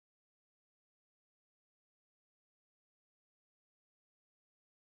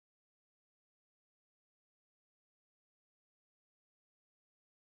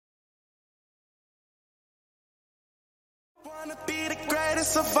Wanna be the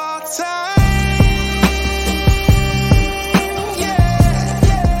greatest of all time.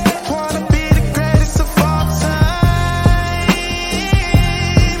 Yeah. Wanna be the greatest of all time.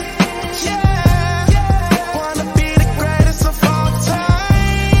 Yeah. Wanna be the greatest of all time.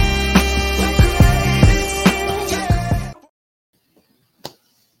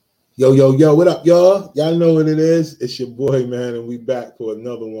 Yo, what up, y'all? Y'all know what it is. It's your boy, man, and we back for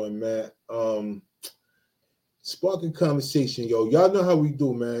another one, man. Sparking conversation, yo. Y'all know how we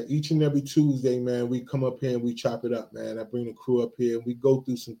do, man. Each and every Tuesday, man, we come up here and we chop it up, man. I bring the crew up here and we go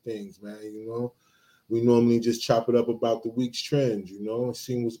through some things, man. You know, we normally just chop it up about the week's trends, you know, and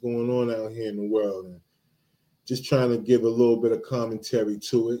seeing what's going on out here in the world, and just trying to give a little bit of commentary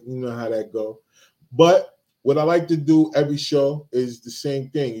to it. You know how that go. But what I like to do every show is the same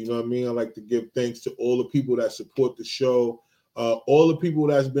thing. You know what I mean? I like to give thanks to all the people that support the show. All the people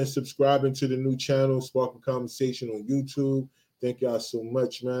that's been subscribing to the new channel, Sparking Conversation on YouTube. Thank y'all so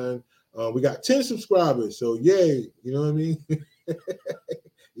much, man. We got 10 subscribers, so yay. You know what I mean?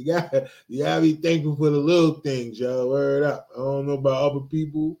 you gotta be thankful for the little things, y'all. Word up. I don't know about other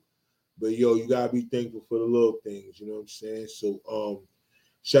people, but yo, you gotta be thankful for the little things. You know what I'm saying? So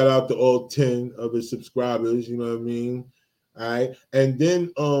shout out to all 10 of the subscribers, you know what I mean? All right. And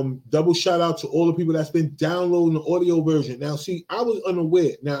then double shout out to all the people that's been downloading the audio version. Now, see, I was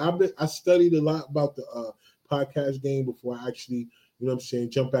unaware. Now, I studied a lot about the podcast game before I actually, you know what I'm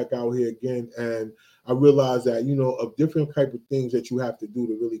saying, jump back out here again. And I realized that, you know, of different type of things that you have to do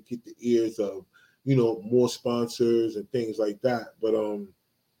to really get the ears of, you know, more sponsors and things like that. But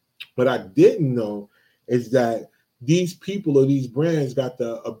what I didn't know is that these people or these brands got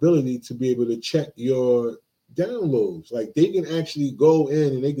the ability to be able to check your downloads. Like they can actually go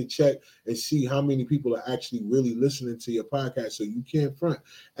in and they can check and see how many people are actually really listening to your podcast. So you can't front.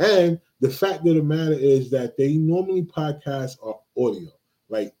 And the fact of the matter is that they normally podcasts are audio.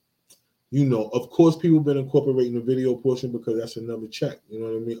 Like, you know, of course, people have been incorporating the video portion because that's another check, you know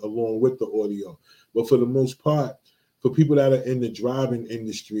what I mean, along with the audio. But for the most part, for people that are in the driving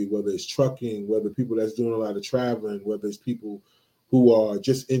industry, whether it's trucking, whether people that's doing a lot of traveling, whether it's people who are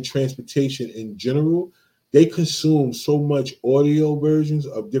just in transportation in general, they consume so much audio versions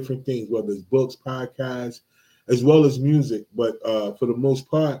of different things, whether it's books, podcasts, as well as music. But for the most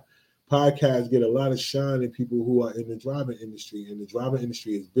part, podcasts get a lot of shine in people who are in the driving industry, and the driving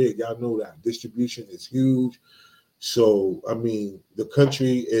industry is big. Y'all know that. Distribution is huge. So, I mean, the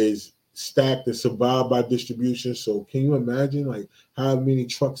country is stacked and survived by distribution. So can you imagine like how many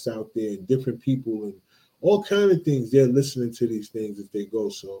trucks out there and different people and all kind of things they're listening to these things if they go.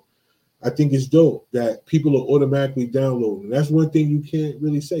 So I think it's dope that people are automatically downloading. That's one thing you can't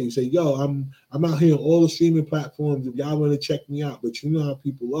really say. You say, yo, I'm out here on all the streaming platforms if y'all want to check me out. But you know how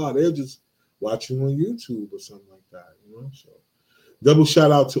people are. They're just watching on YouTube or something like that, you know? So double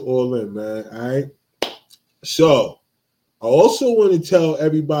shout out to all them, man. All right. So I also want to tell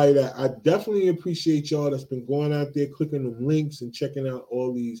everybody that I definitely appreciate y'all that's been going out there, clicking them links and checking out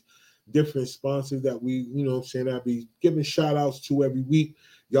all these different sponsors that we, you know what I'm saying, I'll be giving shout outs to every week.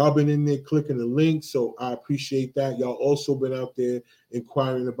 Y'all been in there clicking the links, so I appreciate that. Y'all also been out there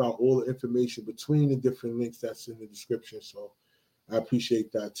inquiring about all the information between the different links that's in the description, so I appreciate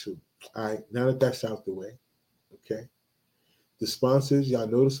that too. All right, now that that's out the way, okay. The sponsors, y'all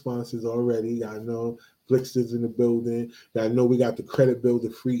know the sponsors already. Y'all know Flixter's in the building. Y'all know we got the Credit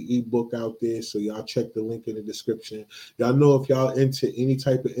Builder free ebook out there. So y'all check the link in the description. Y'all know if y'all into any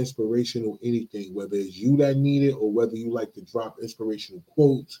type of inspiration or anything, whether it's you that need it or whether you like to drop inspirational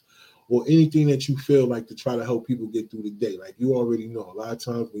quotes or anything that you feel like to try to help people get through the day. Like you already know, a lot of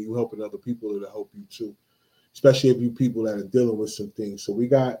times when you're helping other people, it'll help you too, especially if you people that are dealing with some things. So we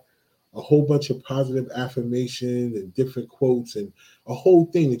got a whole bunch of positive affirmations and different quotes and a whole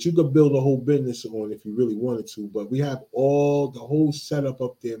thing that you could build a whole business on if you really wanted to. But we have all the whole setup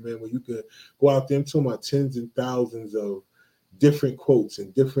up there, man, where you could go out there and talk about tens and thousands of different quotes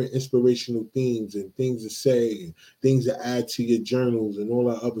and different inspirational themes and things to say and things to add to your journals and all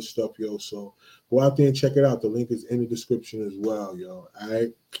that other stuff, yo. So go out there and check it out. The link is in the description as well, yo. All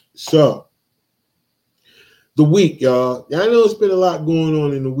right. So the week, y'all. I know it's been a lot going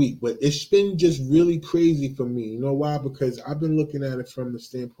on in the week, but it's been just really crazy for me. You know why? Because I've been looking at it from the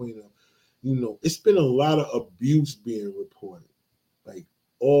standpoint of, you know, it's been a lot of abuse being reported, like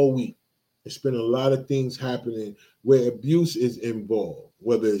all week. It's been a lot of things happening where abuse is involved,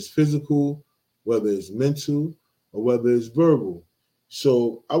 whether it's physical, whether it's mental, or whether it's verbal.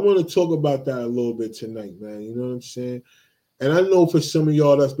 So I want to talk about that a little bit tonight, man. You know what I'm saying? And I know for some of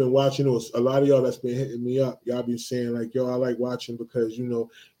y'all that's been watching, or a lot of y'all that's been hitting me up, y'all been saying like, yo, I like watching because, you know,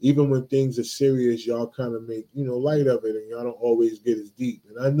 even when things are serious, y'all kind of make, you know, light of it and y'all don't always get as deep.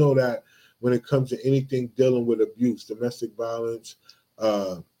 And I know that when it comes to anything dealing with abuse, domestic violence,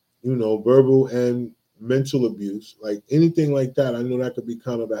 you know, verbal and mental abuse, like anything like that, I know that could be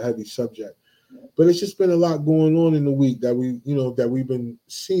kind of a heavy subject. But it's just been a lot going on in the week that we, you know, that we've been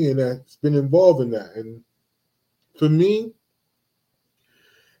seeing that's been involved in that. And for me,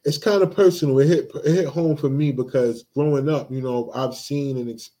 it's kind of personal. It hit home for me because growing up, you know, I've seen and,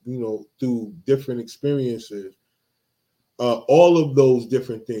 you know, through different experiences, all of those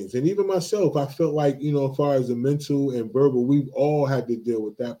different things. And even myself, I felt like, you know, as far as the mental and verbal, we've all had to deal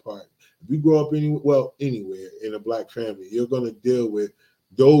with that part. If you grow up anywhere in a Black family, you're going to deal with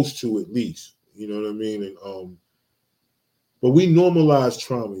those two at least. You know what I mean? And but we normalize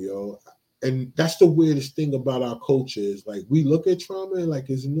trauma, yo. And that's the weirdest thing about our culture is like we look at trauma and like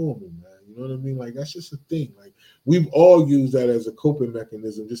it's normal, man. You know what I mean? Like that's just a thing. Like we've all used that as a coping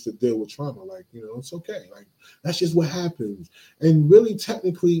mechanism just to deal with trauma. Like, you know, it's okay. Like that's just what happens. And really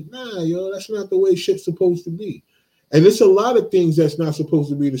technically, nah, yo, that's not the way shit's supposed to be. And it's a lot of things that's not supposed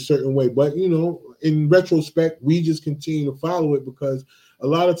to be the certain way. But, you know, in retrospect, we just continue to follow it because a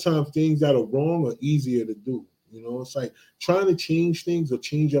lot of times things that are wrong are easier to do. You know, it's like trying to change things or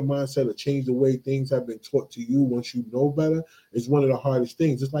change your mindset or change the way things have been taught to you once you know better is one of the hardest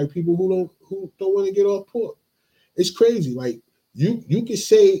things. It's like people who don't want to get off pork. It's crazy. Like you can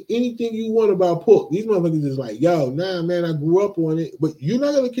say anything you want about pork. These motherfuckers is like, yo, nah, man, I grew up on it, but you're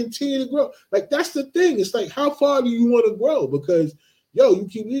not gonna continue to grow. Like that's the thing. It's like, how far do you want to grow? Because yo, you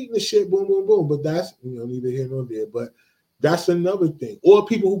keep eating the shit, boom, boom, boom. But that's, you know, neither here nor there. But that's another thing. Or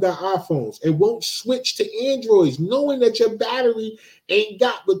people who got iPhones and won't switch to Androids, knowing that your battery ain't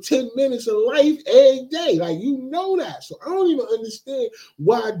got but 10 minutes of life every day. Like, you know that. So I don't even understand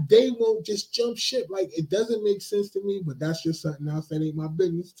why they won't just jump ship. Like, it doesn't make sense to me, but that's just something else that ain't my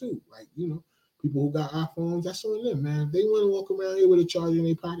business too. Like, you know, people who got iPhones, that's on them, man. They want to walk around here with a charger in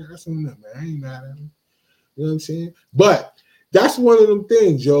their pocket, that's on them, man. I ain't mad at them. You know what I'm saying? But that's one of them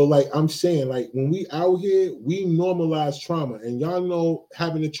things, yo. Like I'm saying, like when we out here, we normalize trauma. And y'all know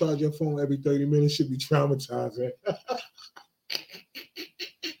having to charge your phone every 30 minutes should be traumatizing.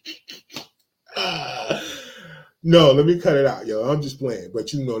 No, let me cut it out, yo. I'm just playing.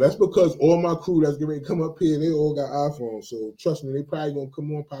 But you know, that's because all my crew that's getting ready to come up here, they all got iPhones. So trust me, they probably gonna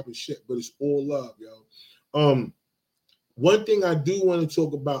come on popping shit, but it's all love, yo. One thing I do want to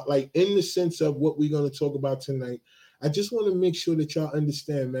talk about, like in the sense of what we're going to talk about tonight, I just want to make sure that y'all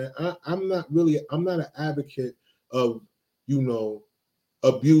understand, man. I'm not an advocate of, you know,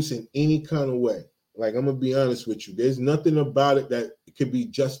 abuse in any kind of way. Like, I'm going to be honest with you. There's nothing about it that could be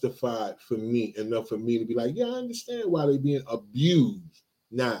justified for me, enough for me to be like, yeah, I understand why they're being abused.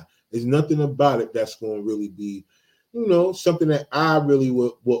 Nah, there's nothing about it that's going to really be, you know, something that I really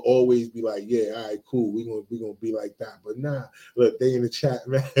will always be like, yeah, all right, cool. We're gonna be like that. But nah, look, they in the chat,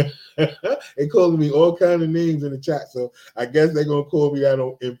 man. They calling me all kind of names in the chat. So I guess they're gonna call me that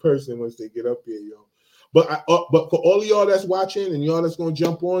in person once they get up here, yo. But for all of y'all that's watching and y'all that's gonna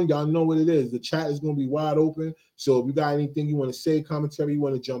jump on, y'all know what it is. The chat is gonna be wide open. So if you got anything you want to say, commentary, you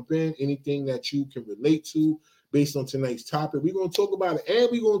want to jump in, anything that you can relate to based on tonight's topic, we're gonna talk about it. And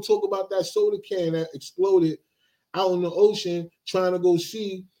we're gonna talk about that soda can that exploded out in the ocean trying to go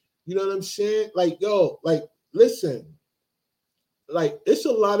see, you know what I'm saying? Like, yo, like, listen, like, it's a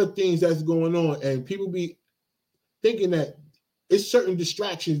lot of things that's going on, and people be thinking that it's certain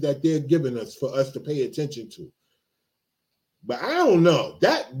distractions that they're giving us for us to pay attention to. But I don't know.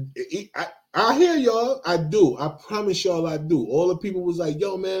 I hear y'all. I do. I promise y'all I do. All the people was like,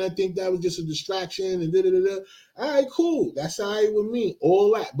 yo, man, I think that was just a distraction and da-da-da-da. All right, cool. That's all right with me.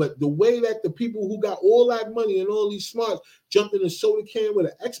 All that. But the way that the people who got all that money and all these smarts jumped in a soda can with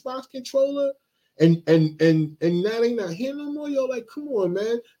an Xbox controller and now they not here no more, yo, like, come on,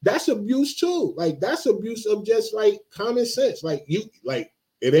 man. That's abuse too. Like, that's abuse of just like common sense. Like, you, like,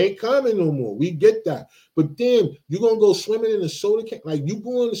 it ain't common no more. We get that. But then you're gonna go swimming in a soda can, like you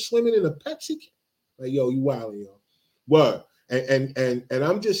going to swimming in a Pepsi can. Like, yo, you wild, yo. What? And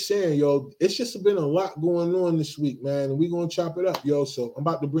I'm just saying, yo, it's just been a lot going on this week, man. And we're gonna chop it up, yo. So I'm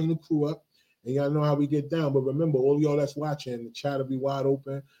about to bring the crew up, and y'all know how we get down. But remember, all y'all that's watching, the chat will be wide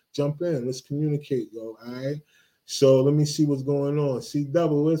open. Jump in, let's communicate, yo. All right. So let me see what's going on. C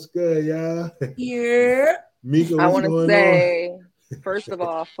Double, what's good, y'all? Yeah. Mika, what's I want to going say, first of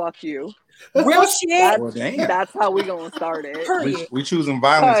all, fuck you. Real shit. Well, damn. That's how we gonna start it. Period. We choosing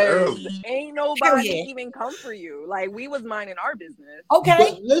violence Because early. ain't nobody Period. even come for you. Like, we was minding our business. Okay.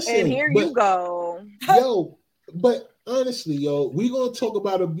 But listen, And here you go. Yo, but honestly, yo, we gonna talk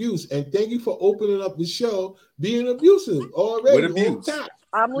about abuse, and thank you for opening up the show being abusive already. What abuse? On top.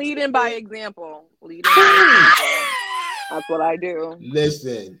 I'm leading by example. That's what I do.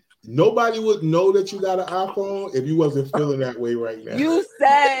 Listen, nobody would know that you got an iPhone if you wasn't feeling that way right now. You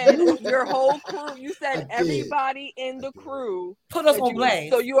said your whole crew. You I said did. everybody in the crew Put us that on you- blast.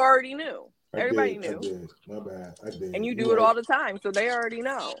 So you already knew. Everybody I knew. did. My bad. I did. And you do You're it right. all the time, so they already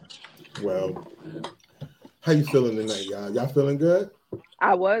know. Well, how you feeling tonight, y'all? Y'all feeling good?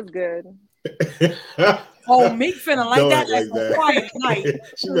 I was good. Oh, Meek feeling like Don't that act like like that. a quiet night.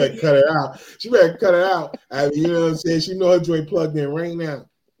 She better cut it out. She better cut it out. I mean, you know what I'm saying? She know her joint plugged in right now.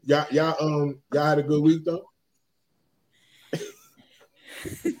 Y'all had a good week though.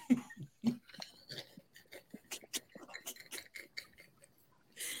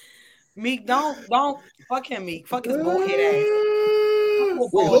 Meek, don't fuck him, Meek. Fuck his bullhead ass.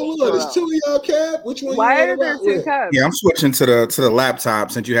 Wait, hold on. There's two of y'all, Cab. Which one Why you are there about two with? cups? Yeah, I'm switching to the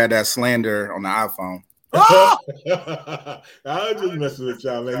laptop since you had that slander on the iPhone. Oh! I was just messing with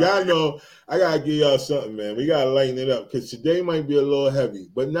y'all, man. Y'all know I gotta give y'all something, man. We gotta lighten it up because today might be a little heavy,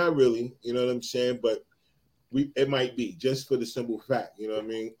 but not really. You know what I'm saying? But it might be just for the simple fact. You know what I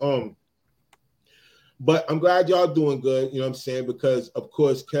mean? But I'm glad y'all doing good. You know what I'm saying? Because of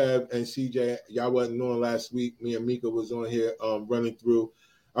course, Kev and CJ, y'all wasn't on last week. Me and Mika was on here running through.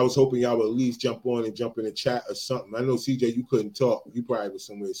 I was hoping y'all would at least jump on and jump in the chat or something. I know CJ, you couldn't talk. You probably was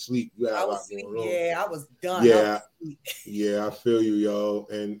somewhere asleep. You had I a lot was going sleep. on. Yeah, I was done. Yeah, yeah, I feel you, yo.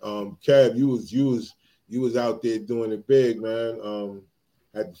 And Kev, you was out there doing it big, man.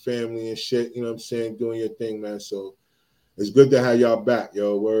 Had the family and shit, you know what I'm saying, doing your thing, man. So it's good to have y'all back,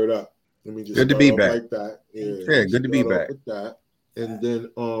 yo. Word up. Let me just Good to start be off back. like that. Yeah, good to be start off back. with that. And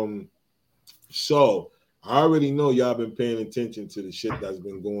then so I already know y'all been paying attention to the shit that's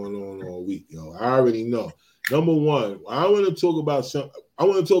been going on all week, yo. I already know. Number one, I want to talk about something. I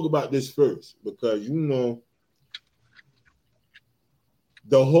want to talk about this first because you know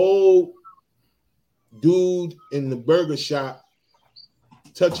the whole dude in the burger shop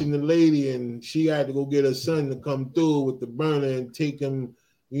touching the lady and she had to go get her son to come through with the burner and take him,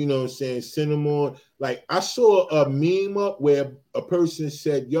 you know what I'm saying, send him on. Like I saw a meme up where a person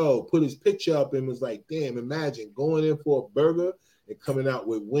said, yo, put his picture up and was like, damn, imagine going in for a burger and coming out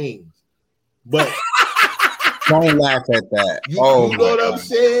with wings. But Don't laugh at that. you Oh know my what I'm God.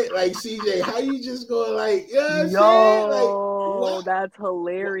 saying? Like CJ, how you just going like, you know what I'm saying? Yo, Like, what? that's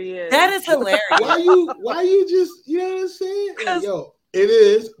hilarious. That is hilarious. Why you just, you know what I'm saying? Like, yo, it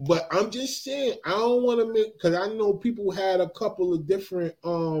is, but I'm just saying I don't want to make because I know people had a couple of different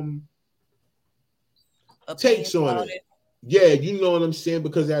takes on about it. Yeah, you know what I'm saying?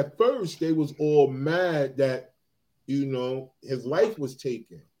 Because at first they was all mad that, you know, his life was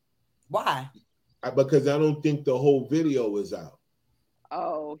taken. Why? Because I don't think the whole video was out.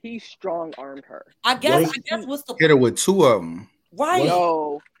 Oh, he strong armed her. I guess What? what's the Hit her with two of them. right?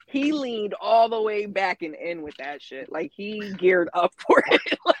 Yo, he leaned all the way back and in with that shit. Like he geared up for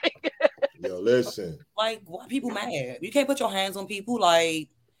it. Like, Yo, listen. Like, why people mad? You can't put your hands on people. Like,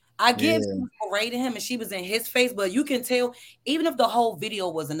 I get Yeah. she was berating him and she was in his face, but you can tell even if the whole video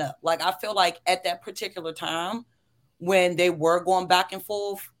wasn't up. Like, I feel like at that particular time when they were going back and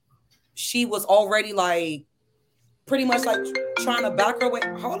forth, she was already like pretty much like trying to back her away.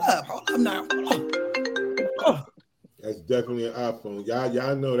 Hold up now. Hold up. Oh. That's definitely an iPhone.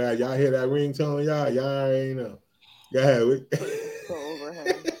 Y'all know that. Y'all hear that ringtone? Y'all already know. Go ahead. so over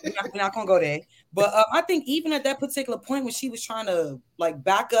him. We're not gonna go there. But I think even at that particular point when she was trying to like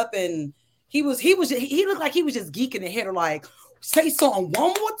back up and he looked like he was just geeking and hit her like, say something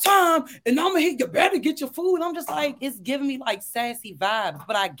one more time and I'm gonna hit you better get your food. And I'm just like, it's giving me like sassy vibes,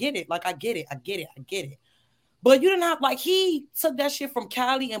 but I get it. Like I get it. But you didn't have like he took that shit from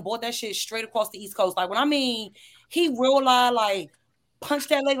Cali and bought that shit straight across the East Coast. Like when I mean he real life like punched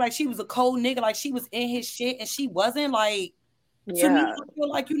that lady like she was a cold nigga, like she was in his shit and she wasn't like. To me, I feel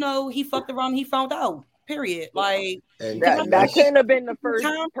like, you know, he fucked around, he found out. Period. Like and that couldn't have been the first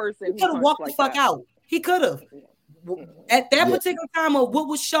person. He could have walked the fuck out. He could have. At that particular time of what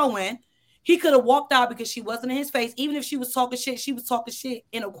was showing, he could have walked out because she wasn't in his face. Even if she was talking shit, she was talking shit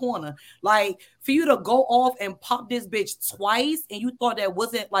in a corner. Like for you to go off and pop this bitch twice, and you thought that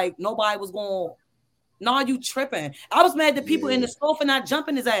wasn't like nobody was going. Nah, you tripping. I was mad that people in the store for not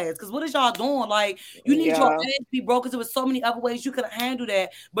jumping his ass. Because what is y'all doing? Like, you need your ass to be broke because there was so many other ways you could have handled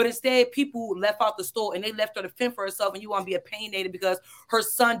that. But instead, people left out the store and they left her to fend for herself. And you want to be opinionated because her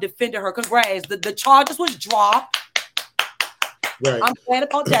son defended her. Congrats. The charges was dropped. Right. I'm glad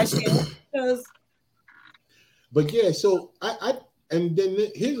about that shit. Because but yeah, so I And then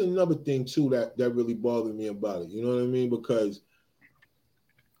here's another thing too that really bothered me about it. You know what I mean? Because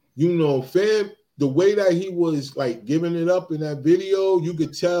fam, the way that he was like giving it up in that video, you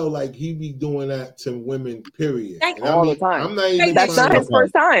could tell like he be doing that to women, period. And all the time. I'm not even That's not his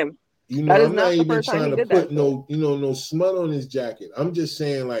first time. I'm not even trying to put no smut on his jacket. I'm just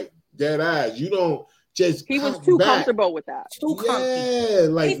saying, like, dead eyes. You don't just. He was too comfortable with that. Too comfortable. Yeah,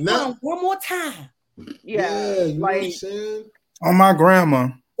 like not one more time. Yeah, you know what I'm saying? On my grandma.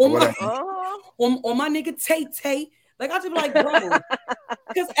 On my nigga Tay. Like, I just be like, bro,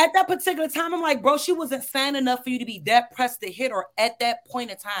 because at that particular time, I'm like, bro, she wasn't saying enough for you to be that pressed to hit her at that point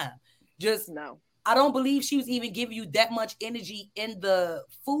in time. Just no. I don't believe she was even giving you that much energy in the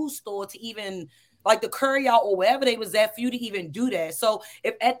food store to even like the curry out or wherever they was at for you to even do that. So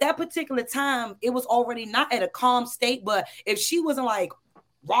if at that particular time it was already not at a calm state, but if she wasn't like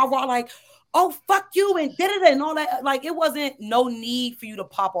rah like, oh fuck you and and all that, like it wasn't no need for you to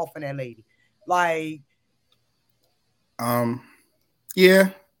pop off on that lady. Like, yeah,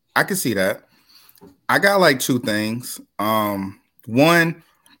 I can see that. I got like two things. One,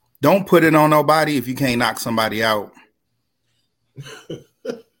 don't put it on nobody if you can't knock somebody out.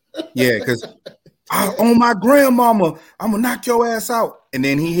 Yeah, because on my grandmama, I'm gonna knock your ass out. And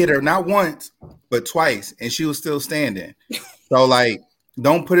then he hit her not once, but twice, and she was still standing. So like,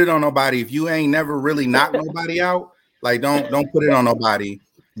 don't put it on nobody if you ain't never really knocked nobody out. Like, don't put it on nobody,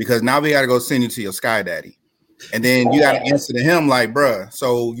 because now we gotta go send you to your sky daddy. And then you gotta answer to him like, bruh,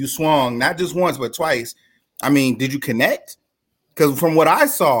 so you swung not just once but twice. I mean, did you connect? Because from what I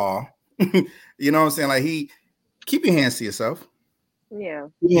saw, you know what I'm saying? Like, keep your hands to yourself. Yeah.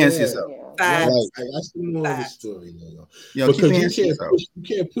 Keep your hands to yourself. Yeah. That's the more of the story, because you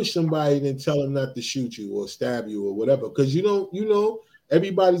can't push somebody and tell them not to shoot you or stab you or whatever. Because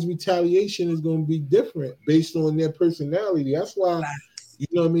everybody's retaliation is going to be different based on their personality. That's why, you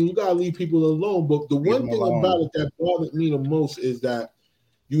know what I mean? You got to leave people alone. But the one thing about it that bothered me the most is that,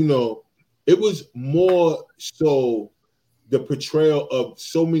 it was more so the portrayal of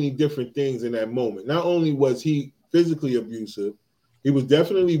so many different things in that moment. Not only was he physically abusive, he was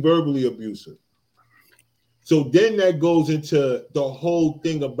definitely verbally abusive. So then that goes into the whole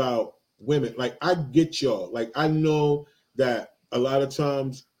thing about women. Like, I get y'all. Like, I know that a lot of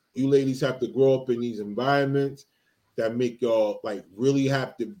times you ladies have to grow up in these environments that make y'all like really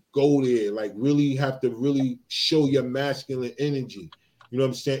have to go there, like really have to really show your masculine energy. You know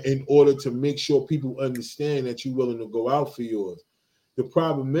what I'm saying? In order to make sure people understand that you're willing to go out for yours. The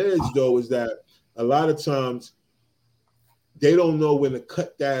problem is, though, is that a lot of times they don't know when to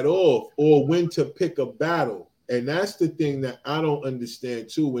cut that off or when to pick a battle. And that's the thing that I don't understand,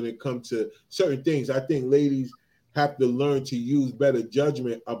 too, when it comes to certain things. I think ladies have to learn to use better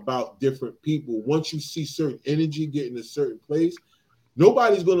judgment about different people. Once you see certain energy get in a certain place,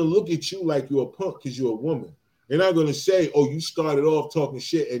 nobody's going to look at you like you're a punk because you're a woman. They're not going to say, oh, you started off talking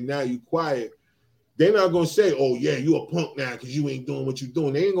shit and now you quiet. They're not going to say, oh, yeah, you a punk now because you ain't doing what you're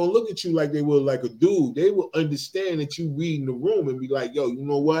doing. They ain't going to look at you like they would like a dude. They will understand that you reading the room and be like, yo, you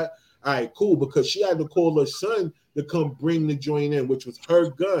know what? All right, cool. Because she had to call her son to come bring the joint in, which was her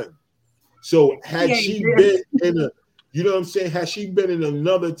gun. So had she been in a, you know what I'm saying? Had she been in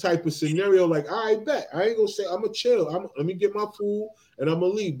another type of scenario, like, I bet I ain't gonna say I'm gonna chill. Let me get my food and I'm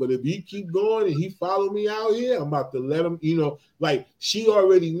gonna leave. But if he keep going and he follow me out here, I'm about to let him, like she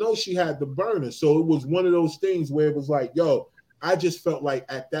already knows she had the burner. So it was one of those things where it was like, yo, I just felt like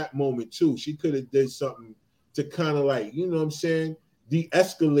at that moment too, she could have did something to kind of like, you know what I'm saying,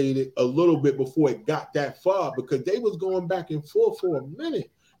 de-escalate it a little bit before it got that far, because they was going back and forth for a minute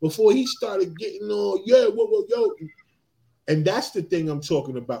before he started getting on, yeah, whoa, yo. And that's the thing I'm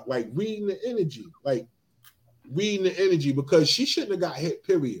talking about, like reading the energy, because she shouldn't have got hit,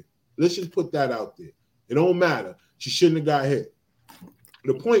 period. Let's just put that out there. It don't matter. She shouldn't have got hit.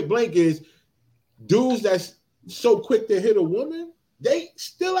 The point blank is dudes that's so quick to hit a woman, they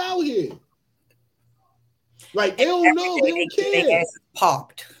still out here. Like, they don't know. They don't care. Their ass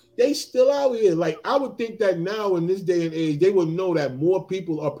popped. They still out here. Like, I would think that now in this day and age, they would know that more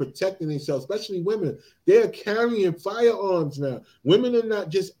people are protecting themselves, especially women. They're carrying firearms now. Women are not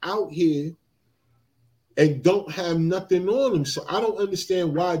just out here and don't have nothing on them. So I don't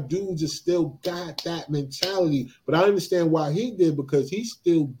understand why dudes are still got that mentality. But I understand why he did, because he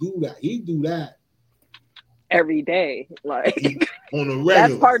still do that. He do that every day, like on a regular.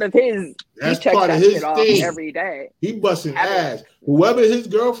 That's part of his. That's he checks part that of his shit off thing. Every day. He busting ass. Whoever his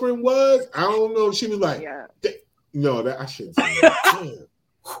girlfriend was, I don't know. She was like, no, that I shouldn't say that.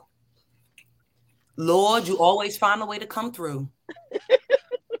 Lord, you always find a way to come through.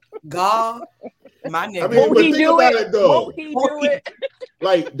 God. My I nigga. mean, Won't but he think do about it? it though. Won't he do it?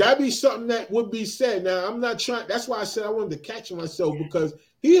 Like that'd be something that would be said. Now I'm not trying. That's why I said I wanted to catch myself because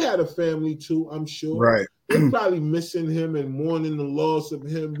he had a family too. I'm sure. Right. They're probably missing him and mourning the loss of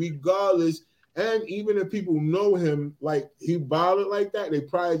him, regardless. And even if people know him, like he bothered like that, they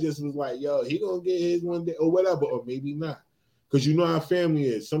probably just was like, "Yo, he gonna get his one day or whatever," or maybe not. Because you know how family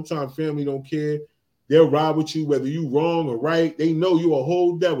is. Sometimes family don't care. They'll ride with you whether you wrong or right. They know you a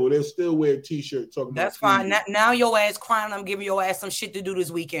whole devil. They'll still wear a t-shirt talking That's about fine. Now your ass crying. I'm giving your ass some shit to do this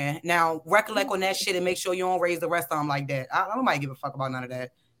weekend. Now recollect on that shit and make sure you don't raise the rest of them like that. I don't might give a fuck about none of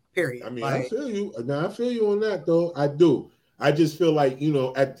that. Period. I mean, like, I feel you. Now I feel you on that though. I do. I just feel like, you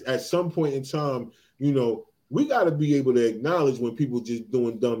know, at some point in time, you know, we got to be able to acknowledge when people just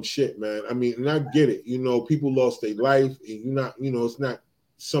doing dumb shit, man. I mean, and I get it. You know, people lost their life, and you're not, you know, it's not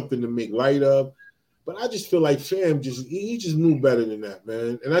something to make light of. But I just feel like fam he just knew better than that,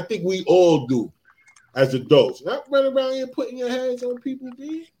 man. And I think we all do as adults. Not running around here putting your hands on people,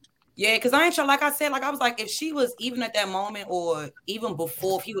 B. yeah, because I ain't sure, like I said, like I was like, if she was even at that moment or even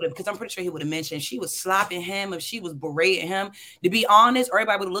before, if he would have, because I'm pretty sure he would have mentioned she was slapping him, if she was berating him, to be honest,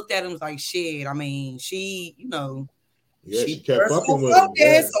 everybody would have looked at him and was like, shit, I mean, she, you know, Yeah, she kept first fucking with up him.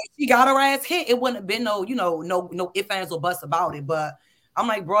 there, Yeah. so she got her ass hit. It wouldn't have been no, you know, no ifs, ands, or buts about it. But I'm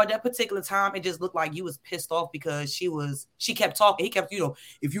like, bro, at that particular time, it just looked like you was pissed off because she kept talking. He kept, you know,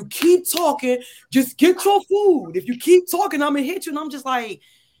 if you keep talking, just get your food. If you keep talking, I'm gonna hit you. And I'm just like,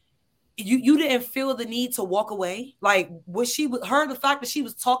 you didn't feel the need to walk away. Like, the fact that she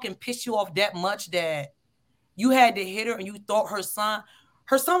was talking pissed you off that much that you had to hit her and you thought her son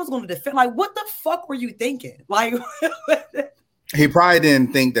was going to defend. Like, what the fuck were you thinking? Like, He probably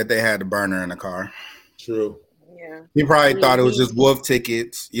didn't think that they had the burner in the car. True. Yeah. He probably thought it was just wolf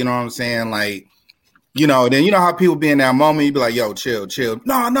tickets. You know what I'm saying? Like, you know, then you know how people be in that moment, you be like, yo, chill.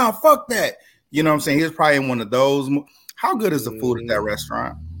 No, fuck that. You know what I'm saying? He was probably in one of those. How good is the food at that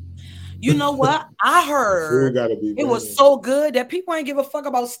restaurant? you know what? I heard Gotta be it was so good that people ain't give a fuck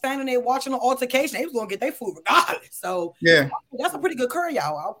about standing there watching the altercation. They was going to get their food regardless. So yeah, that's a pretty good curry,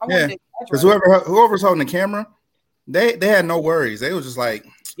 y'all. I yeah. Because whoever's holding the camera, they had no worries. They was just like,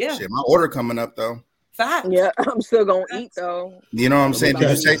 yeah, shit, my order coming up though. Fact. Yeah, I'm still gonna eat though. You know what I'm saying? Did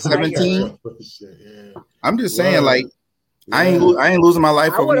you say 17? I'm just saying, like, yeah. I ain't losing my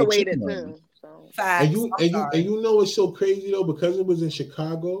life I over would no have waited chicken too. wings. So. Facts. And you know what's so crazy though, because it was in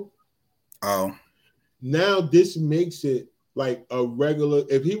Chicago. Oh, Now this makes it like a regular.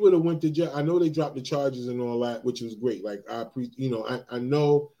 If he would have went to jail, I know they dropped the charges and all that, which was great. Like I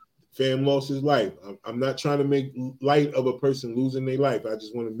know fam lost his life. I'm not trying to make light of a person losing their life. I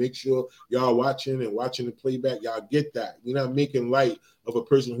just want to make sure y'all watching the playback, y'all get that. We're not making light of a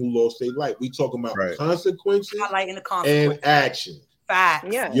person who lost their life. We talking about consequences highlighting the consequences and action. Facts.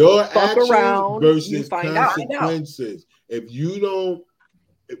 Yeah. Your Fuck actions around, versus you find out. consequences. If you don't,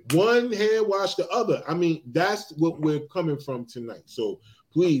 one hand wash the other. I mean, that's what we're coming from tonight. So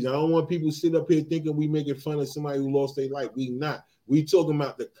please, I don't want people to sit up here thinking we making fun of somebody who lost their life. We not. We talking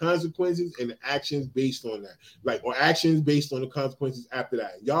about the consequences and the actions based on that. Like, or actions based on the consequences after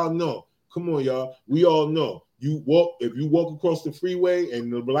that. Y'all know. Come on, y'all. We all know. If you walk across the freeway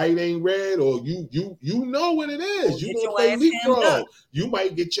and the light ain't red, or you know what it is. You gonna play leapfrog. You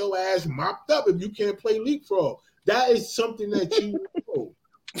might get your ass mopped up if you can't play leapfrog. That is something that you know.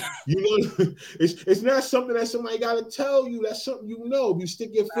 You know, it's not something that somebody got to tell you. That's something you know. If you stick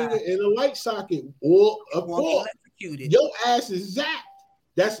your finger in a light socket or a fork, your ass is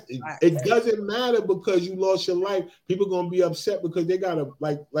zapped. It doesn't matter because you lost your life. People gonna be upset because they gotta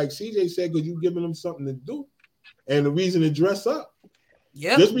like CJ said, because you giving them something to do and the reason to dress up.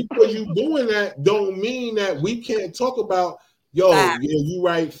 Yeah. Just because you doing that don't mean that we can't talk about. Yo, yeah, you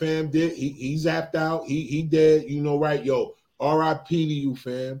right, fam. He zapped out. He dead. You know, right? Yo, R.I.P. to you,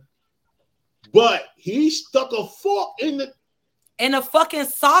 fam. But he stuck a fork in a fucking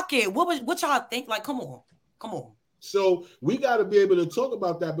socket. What y'all think? Like, come on. So we got to be able to talk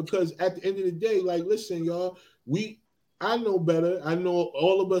about that because at the end of the day, like, listen, y'all, I know better. I know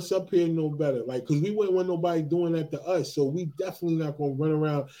all of us up here know better. Like, because we wouldn't want nobody doing that to us. So we definitely not gonna run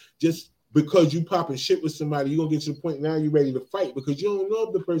around just because you popping shit with somebody. You're gonna get to the point now you're ready to fight because you don't know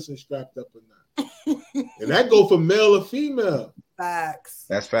if the person's strapped up or not. And that go for male or female. Facts.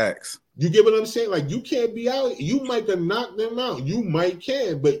 That's facts. You get what I'm saying? Like, you can't be out. You might have knocked them out. You might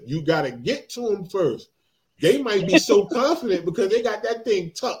can, but you got to get to them first. They might be so confident because they got that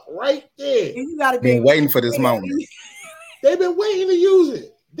thing tucked right there. You got to be waiting for this moment. They've been waiting to use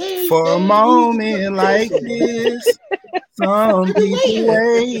it. For a moment like this, Some people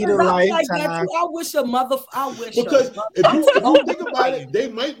wait a I like that lifetime. too. I wish a mother. I wish Because a if you think about it, they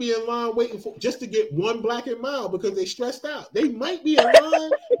might be in line waiting for just to get one black and mild because they stressed out. They might be in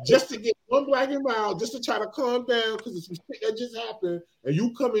line just to get one black and mild, just to try to calm down because it's some shit that just happened, and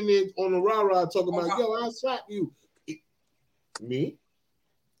you coming in on the rah-rah talking about, yo, I'll slap you. Me?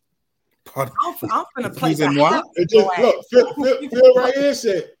 I'm finna play Even some more? house. And just look, Phil right here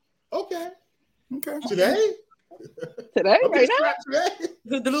said, okay, today? Today, I'm right just now. slapped today?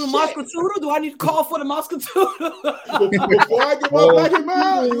 The little Moscatoodle? Do I need to call for the Moscatoodle? Before I get my black and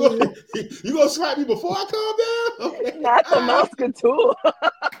mild, you gonna slap me before I calm down? Okay. Not the Moscatoodle.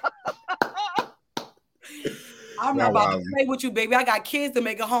 I'm not about to play with you, baby. I got kids to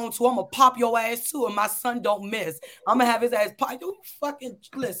make it home to. I'm gonna pop your ass too, and my son don't miss. I'm gonna have his ass pop. You fucking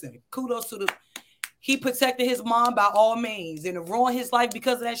listen. Kudos to the. He protected his mom by all means, and to ruin his life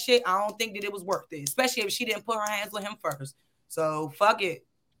because of that shit, I don't think that it was worth it. Especially if she didn't put her hands on him first. So fuck it.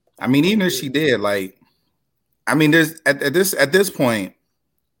 I mean, even if she did, like, I mean, there's at this point,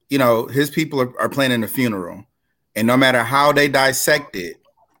 you know, his people are planning a funeral, and no matter how they dissect it,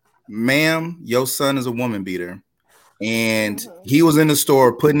 ma'am, your son is a woman beater. And he was in the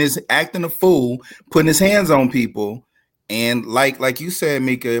store acting a fool, putting his hands on people. And like you said,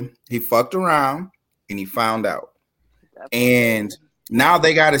 Mika, he fucked around and he found out. And now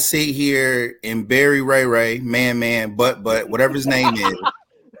they got to sit here and bury Ray, man, but whatever his name is.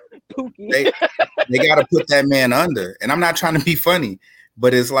 they got to put that man under. And I'm not trying to be funny,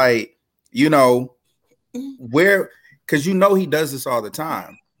 but it's like, you know, because you know he does this all the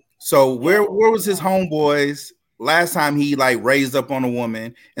time. So where was his homeboys last time he like raised up on a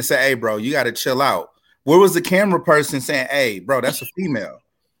woman and said, hey, bro, you got to chill out? Where was the camera person saying, hey, bro, that's a female?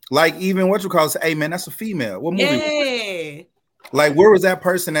 Like even what you call it, hey, man, that's a female. What movie? Yeah. Like where was that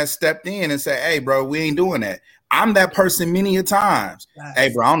person that stepped in and said, hey, bro, we ain't doing that? I'm that person many a times. Nice.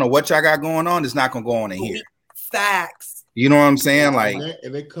 Hey, bro, I don't know what y'all got going on. It's not going to go on in here. Facts. You know what I'm saying? Like,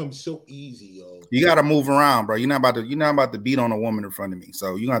 and it comes so easy, yo. You got to move around, bro. You're not about to beat on a woman in front of me.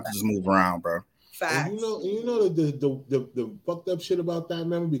 So you have to just move around, bro. And you know the fucked up shit about that, man. I'm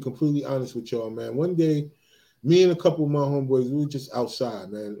gonna be completely honest with y'all, man. One day, me and a couple of my homeboys, we were just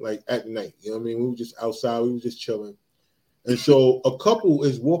outside, man, like at night. You know what I mean? We were just outside, we were just chilling. And so a couple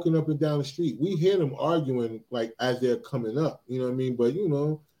is walking up and down the street. We hear them arguing like as they're coming up. You know what I mean? But you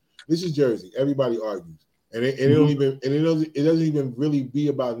know, this is Jersey. Everybody argues. And it doesn't even really be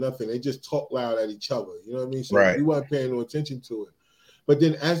about nothing. They just talk loud at each other. You know what I mean? So you weren't paying no attention to it. But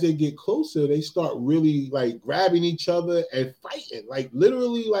then as they get closer, they start really like grabbing each other and fighting, like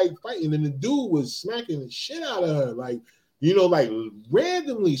literally like fighting. And the dude was smacking the shit out of her, like, you know, like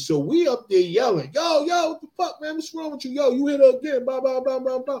randomly. So we up there yelling, yo, what the fuck, man? What's wrong with you? Yo, you hit her again, blah, blah, blah,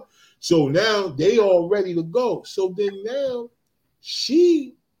 blah, blah. So now they all ready to go. So then now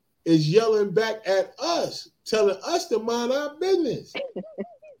she is yelling back at us, telling us to mind our business.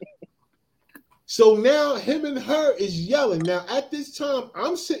 So now him and her is yelling. Now at this time,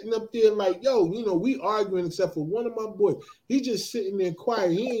 I'm sitting up there like, yo, you know, we arguing except for one of my boys. He just sitting there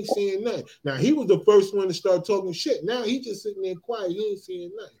quiet. He ain't saying nothing. Now he was the first one to start talking shit. Now he just sitting there quiet. He ain't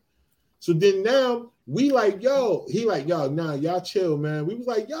saying nothing. So then now we like, yo, he like, yo, nah, y'all chill, man. We was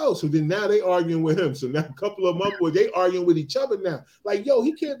like, yo. So then now they arguing with him. So now a couple of my boys, they arguing with each other now. Like, yo,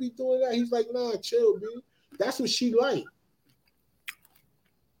 he can't be doing that. He's like, nah, chill, dude. That's what she like.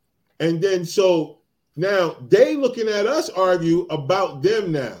 And then so now they looking at us argue about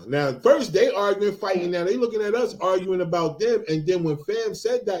them now. Now first they arguing, fighting. Now they looking at us arguing about them. And then when Fam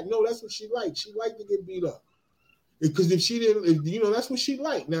said that, no, that's what she liked. She liked to get beat up. Because if she didn't, you know, that's what she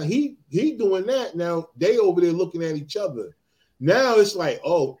liked. Now he doing that. Now they over there looking at each other. Now it's like,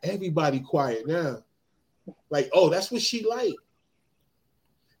 oh, everybody quiet now. Like, oh, that's what she liked.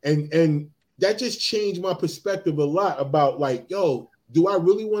 And that just changed my perspective a lot about like, yo, do I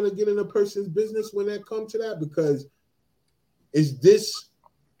really want to get in a person's business when that comes to that? Because is this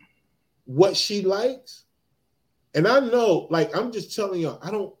what she likes? And I know, like, I'm just telling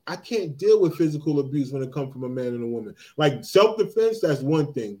y'all, I can't deal with physical abuse when it comes from a man and a woman. Like self-defense, that's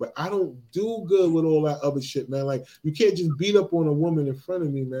one thing, but I don't do good with all that other shit, man. Like, you can't just beat up on a woman in front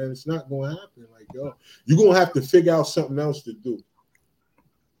of me, man. It's not going to happen. Like, yo, you're going to have to figure out something else to do.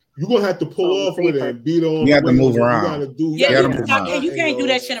 You're going to have to pull off with it and beat on. You have to move around. You can't do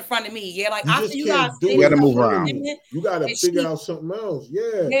that shit in front of me. Yeah, like after you got to move around. You got to figure out something else.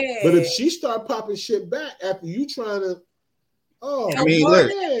 Yeah. But if she start popping shit back after you trying to Oh, I mean, So,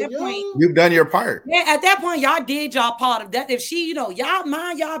 look, yeah, at that point, yo. you've done your part. yeah, at that point, y'all did y'all part of that. If she, y'all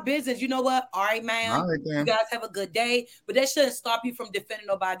mind y'all business, you know what? All right, man. All right, You then. guys have a good day. But that shouldn't stop you from defending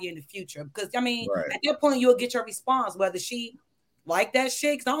nobody in the future. Because I mean, Right. at that point, you'll get your response, whether she like that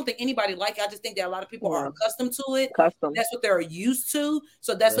shit. Because I don't think anybody like it. I just think that a lot of people are accustomed to it. Custom. That's what they're used to.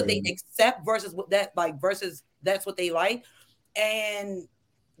 So that's what they Right. accept versus what that like versus that's what they like. And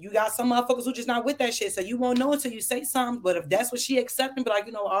you got some motherfuckers who just not with that shit. So you won't know until you say something. But if that's what she accepting, be like,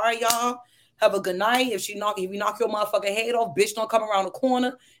 all right, y'all, have a good night. If you knock your motherfucking head off, bitch, don't come around the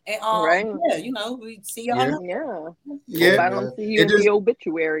corner. And Right. yeah, we see y'all. Yeah. later. Yeah. Hope I Yeah, don't see you It in just- the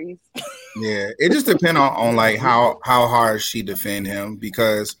obituaries. yeah. It just depends on like how hard she defend him,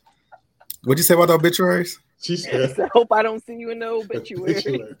 because what'd you say about the obituaries? She said, I hope I don't see you in the obituary.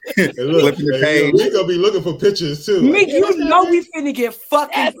 And look, Flipping the page. we gonna be looking for pictures too. Mick, Like, yeah, you know we finna get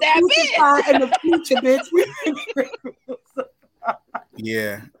fucking That's that crucified in the future, bitch.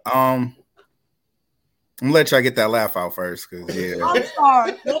 Yeah. I'm gonna let y'all get that laugh out first, because yeah. I'm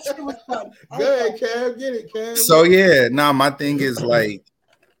sorry. That shit was fun. Go ahead, Cam. Get it, Cam. So yeah, my thing is like,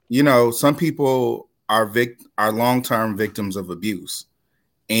 some people are long-term victims of abuse,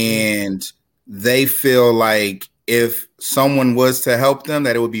 and they feel like if someone was to help them,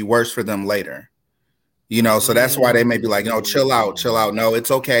 that it would be worse for them later. So that's why they may be like, no, chill out. No,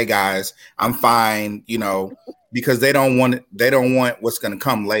 it's okay, guys. I'm fine, because they don't want what's gonna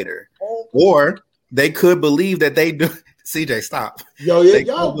come later. Or they could believe that they do. CJ, stop. Yo, They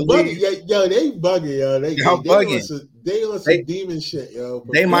y'all could bugging. believe- Yo, they bugging, yo. Y'all bugging. They on some demon shit, yo.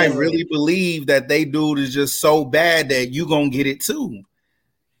 They might really believe that they dude is just so bad that you gonna get it too.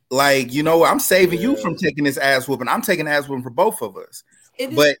 Like, I'm saving you from taking this ass whooping. I'm taking ass whooping for both of us.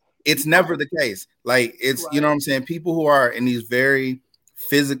 But it's never the case. Like, it's, Right. you know what I'm saying? People who are in these very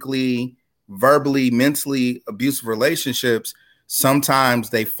physically, verbally, mentally abusive relationships, sometimes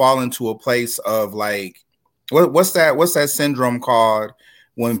they fall into a place of like, what's that syndrome called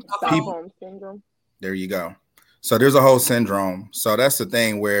when people, Stockholm syndrome. there you go. So there's a whole syndrome. So that's the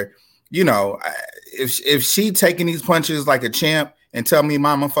thing where, if she taking these punches like a champ and tell me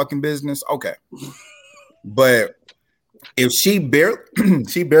mind my fucking business, okay. But if she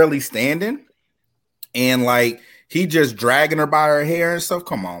barely standing and like he just dragging her by her hair and stuff,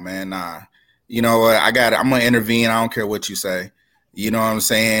 come on, man. Nah. You know what? I'm gonna intervene. I don't care what you say. You know what I'm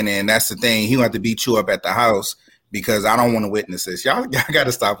saying? And that's the thing. He gonna have to beat you up at the house because I don't want to witness this. Y'all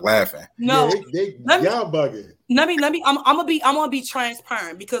gotta stop laughing. No, y'all bugging. Let me. I'm gonna be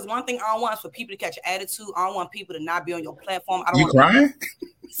transparent, because one thing I don't want is for people to catch an attitude. I don't want people to not be on your platform. I don't You want crying?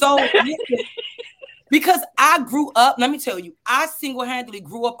 So listen, because I grew up, let me tell you, I single-handedly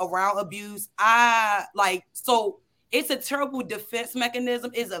grew up around abuse. So it's a terrible defense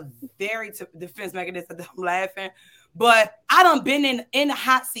mechanism. It's a very defense mechanism. I'm laughing, but I done been in the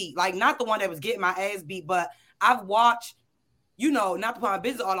hot seat, like not the one that was getting my ass beat, but I've watched. Not to put my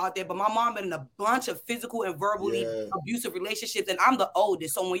business all out there, but my mom been in a bunch of physical and verbally abusive relationships, and I'm the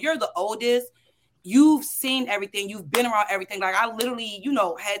oldest. So when you're the oldest, you've seen everything, you've been around everything. Like I literally,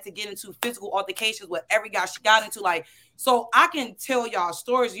 had to get into physical altercations with every guy she got into. Like, so I can tell y'all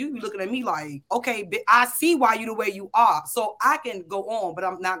stories. You be looking at me like, okay, I see why you the way you are. So I can go on, but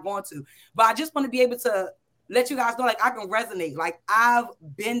I'm not going to. But I just want to be able to let you guys know, like, I can resonate. Like, I've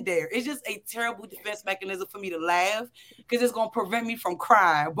been there. It's just a terrible defense mechanism for me to laugh because it's going to prevent me from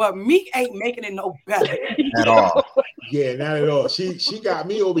crying. But Meek ain't making it no better. At all. Yeah, not at all. She got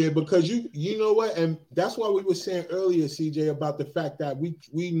me over here because you know what? And that's why we were saying earlier, CJ, about the fact that we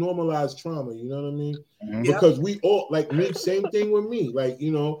normalize trauma. You know what I mean? Mm-hmm. Because we all, like me, same thing with me. Like,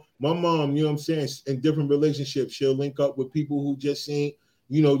 my mom, you know what I'm saying, in different relationships, she'll link up with people who just ain't,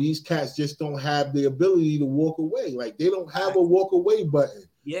 these cats just don't have the ability to walk away. Like, they don't have a walk away button.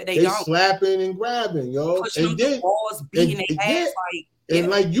 Yeah, they don't. Slapping and grabbing, yo. Pushing and them then walls, beating their ass, like. And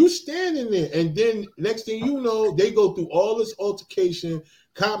like you standing there, and then next thing you know, they go through all this altercation.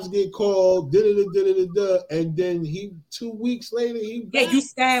 Cops get called, and then 2 weeks later he back. You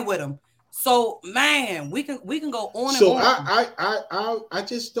stand with him. So man, we can go on. So and on. I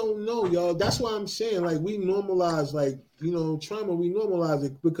just don't know, y'all. That's why I'm saying, like, we normalize, like, trauma. We normalize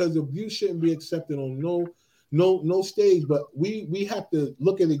it because abuse shouldn't be accepted on no stage. But we have to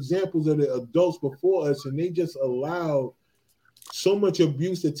look at examples of the adults before us, and they just allowed so much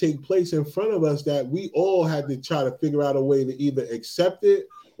abuse to take place in front of us that we all had to try to figure out a way to either accept it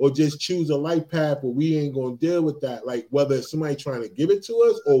or just choose a life path where we ain't gonna deal with that. Like, whether it's somebody trying to give it to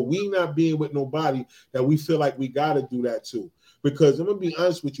us or we not being with nobody that we feel like we gotta do that too. Because I'm gonna be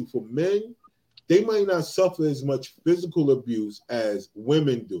honest with you, for men, they might not suffer as much physical abuse as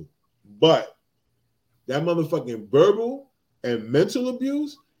women do, but that motherfucking verbal and mental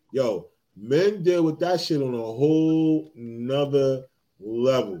abuse, yo, men deal with that shit on a whole nother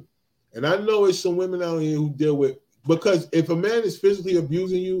level. And I know it's some women out here who deal with, because if a man is physically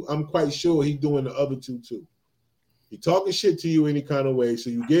abusing you, I'm quite sure he's doing the other two too. He talking shit to you any kind of way, so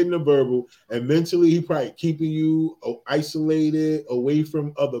you getting the verbal, and mentally he probably keeping you isolated, away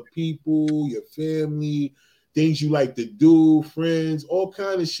from other people, your family, things you like to do, friends, all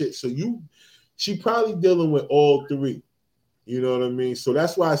kind of shit. So she probably dealing with all three. You know what I mean? So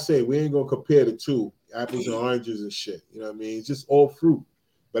that's why I say we ain't gonna compare the two, apples and oranges and shit. You know what I mean? It's just all fruit.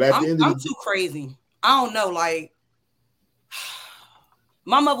 But at the end of I'm too crazy. I don't know, like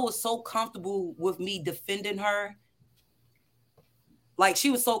my mother was so comfortable with me defending her. Like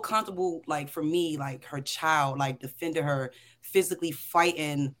she was so comfortable, like for me, like her child, like defending her, physically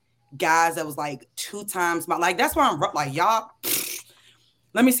fighting guys that was like 2 times my, like that's why I'm like y'all.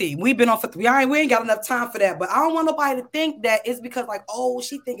 Let me see. We've been on for 3 hours. We ain't got enough time for that. But I don't want nobody to think that it's because like, oh,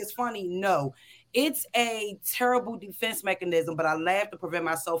 she think it's funny. No, it's a terrible defense mechanism. But I laugh to prevent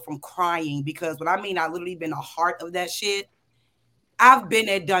myself from crying, because when I mean I literally been the heart of that shit. I've been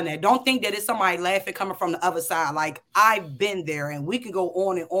there, done that. Don't think that it's somebody laughing coming from the other side. Like I've been there, and we can go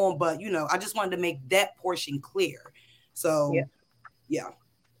on and on. But you know, I just wanted to make that portion clear. So, yeah.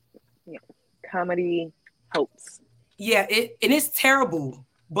 Comedy helps. Yeah, it's terrible,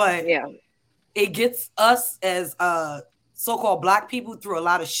 but it gets us as so-called Black people through a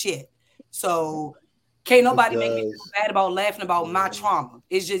lot of shit. So can't nobody make me feel bad about laughing about my trauma.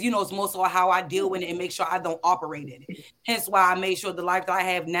 It's just, you know, it's more so how I deal with it and make sure I don't operate in it. Hence why I made sure the life that I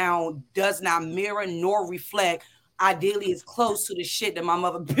have now does not mirror nor reflect, ideally is close to the shit that my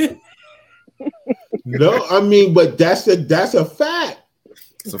mother been. No, I mean, but that's a fact.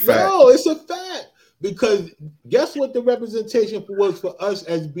 It's a fact. No, it's a fact. Because guess what the representation was for us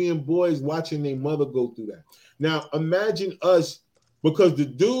as being boys watching their mother go through that. Now imagine us, because the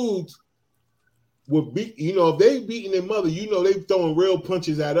dudes would beat, you know, if they beating their mother, you know, they throwing real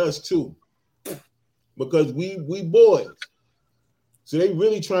punches at us too. Because we boys. So they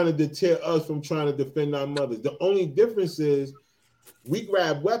really trying to deter us from trying to defend our mothers. The only difference is we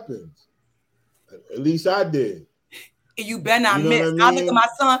grab weapons. At least I did. You better not You know miss. what I mean? I look at my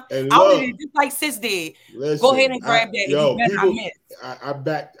son. And I look, would just like sis did. Listen, go ahead and grab that. Yo, you better people,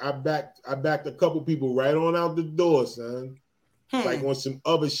 not miss. I backed a couple people right on out the door, son. Like on some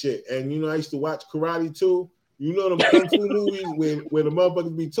other shit. And you know, I used to watch karate too. You know them kung fu movies where the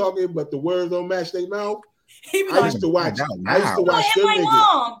motherfuckers be talking, but the words don't match their mouth. I used to watch them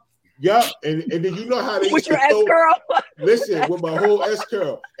niggas. Yeah, and then you know how they with used your to S throw, curl. listen, with my whole S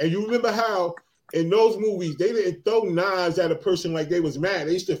curl. And you remember how in those movies they didn't throw knives at a person like they was mad.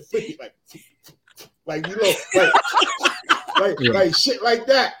 They used to flick it like you know, like shit like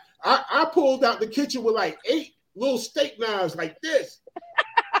that. I pulled out the kitchen with like 8 little steak knives like this.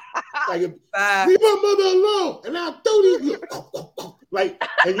 Like leave my mother alone. And I'll throw these like,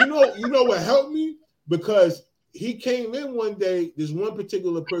 and you know what helped me? Because he came in one day, this one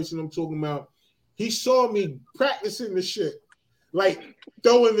particular person I'm talking about, he saw me practicing the shit. Like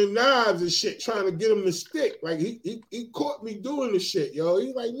throwing the knives and shit, trying to get him to stick. Like he caught me doing the shit, yo.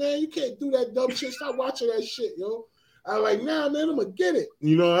 He's like, man, you can't do that dumb shit. Stop watching that shit, yo. I was like, nah, man, I'm gonna get it.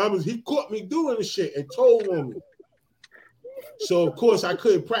 You know, he caught me doing the shit and told on me. So of course I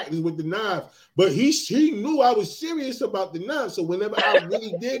couldn't practice with the knife, but he knew I was serious about the knife. So whenever I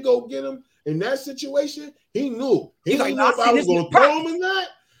really did go get him in that situation, he knew. He didn't know if I was gonna throw him or not,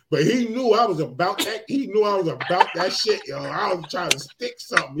 but he knew I was about that. He knew I was about that shit, yo. I was trying to stick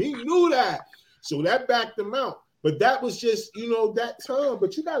something. He knew that, so that backed him out. But that was just, you know, that time.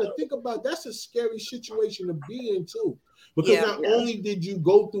 But you got to think about, that's a scary situation to be in too, because not only did you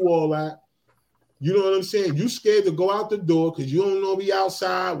go through all that. You know what I'm saying? You scared to go out the door because you don't know be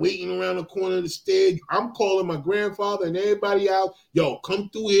outside waiting around the corner of the stairs. I'm calling my grandfather and everybody out. Yo, come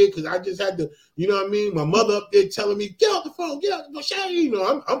through here because I just had to, you know what I mean? My mother up there telling me, get off the phone, get out the phone. You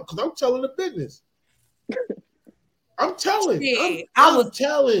know, I'm telling the business. I'm telling. I'm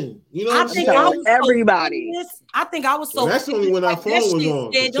telling. You know what I'm saying? Everybody. I think I was so. Well, that's only when our phone was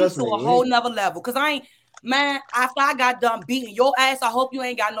on. Scared them to a whole nother level. Because I ain't. Man, after I got done beating your ass, I hope you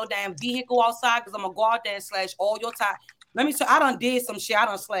ain't got no damn vehicle outside because I'm gonna go out there and slash all your tires. Let me tell you, I done did some shit. I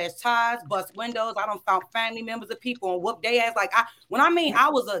done slashed tires, bust windows. I done found family members of people and whoop their ass. Like I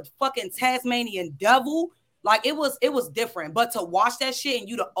was a fucking Tasmanian devil. Like it was different. But to watch that shit and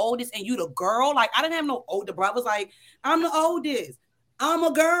you the oldest and you the girl, like I didn't have no older brothers. Like I'm the oldest. I'm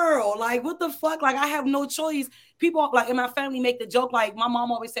a girl. Like, what the fuck? Like, I have no choice. People, like, in my family make the joke, like, my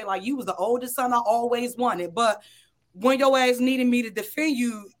mom always say, like, you was the oldest son I always wanted. But when your ass needed me to defend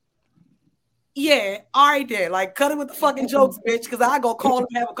you, Yeah, all right there. Like, cut it with the fucking jokes, bitch, because I go call him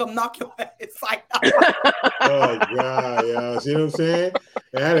and have him come knock your ass. Like, Oh God, yo, see what I'm saying?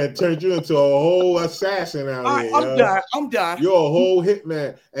 And that done turned you into a whole assassin out all here. right, I'm yo. done. I'm done. You're a whole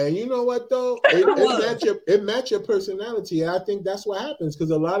hitman, and you know what though? It match your personality, and I think that's what happens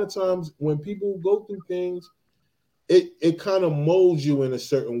because a lot of times when people go through things, it kind of molds you in a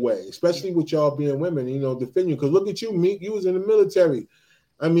certain way, especially with y'all being women. You know, defend you because look at you, Meek. You was in the military.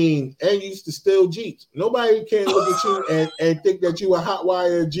 I mean, and you used to steal Jeeps. Nobody can look at you and think that you a hot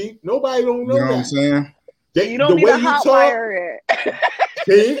wire Jeep. Nobody don't know You know what I'm that. saying? You don't need a hot wire it.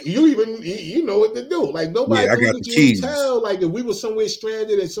 See, you know what to do. Like nobody Yeah, I can got look at the you keys. and tell. Like if we were somewhere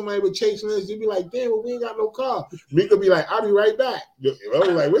stranded and somebody was chasing us, you'd be like, "Damn, well, we ain't got no car." Meek would be like, "I'll be right back." I was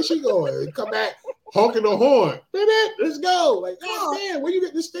like, "Where's she going?" And come back honking the horn. Let's go. Like, God damn, where you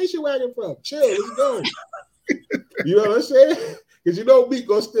get the station wagon from? Chill, let's go. You know what I'm saying? Because you know Meek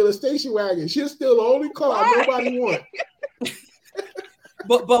gonna steal a station wagon. She'll steal the only car nobody want.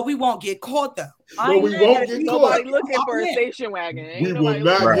 But we won't get caught though. But we won't get Nobody caught. looking for a station wagon. Ain't We will nobody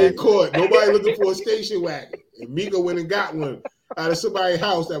not looking get for caught. Nobody looking for a station wagon. And Mika went and got one out of somebody's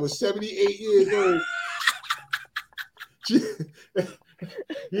house that was 78 years old.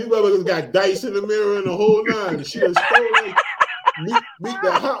 These motherfuckers got dice in the mirror and the whole nine. She done stolen. Meet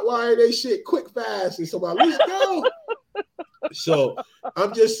the hot wire they shit quick fast. And somebody, let's go. So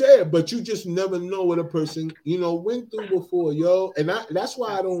I'm just saying, but you just never know what a person, went through before, yo. And that's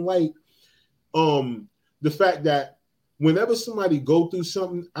why I don't like the fact that whenever somebody go through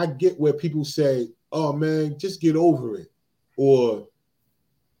something, I get where people say, "Oh man, just get over it," or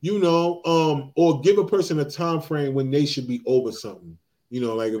or give a person a time frame when they should be over something.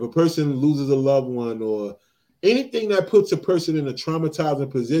 Like if a person loses a loved one or anything that puts a person in a traumatizing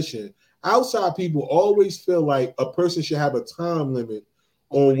position, outside people always feel like a person should have a time limit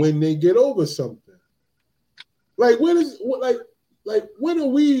on when they get over something. Like when are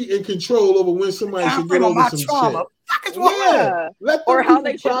we in control over when somebody should get over some trauma? Shit? Yeah, let them how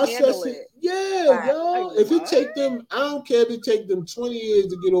they should process handle it. it. Yeah, yo. If it take them, I don't care if it take them 20 years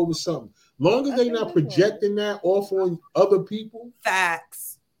to get over something. Long as they're not projecting that off on other people.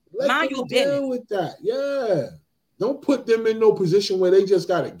 Facts. Let them deal with that. Yeah. Don't put them in no position where they just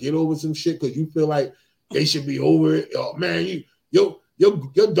gotta get over some shit because you feel like they should be over it. Oh man, your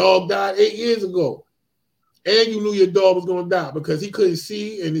dog died 8 years ago. And you knew your dog was gonna die because he couldn't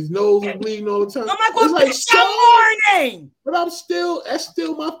see and his nose was bleeding all the time. Oh my God, it's like morning. But that's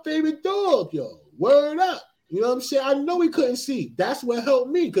still my favorite dog, yo. Word up. You know what I'm saying? I know he couldn't see. That's what helped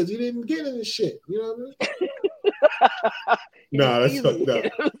me because he didn't get in the shit. You know what I mean? Nah, that's fucked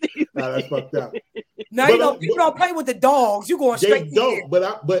up. Now you don't play with the dogs. You going straight. They don't.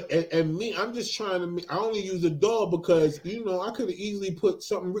 But me, I'm just trying to. I only use a dog because I could have easily put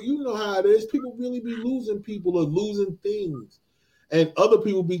something. You know how it is. People really be losing people or losing things, and other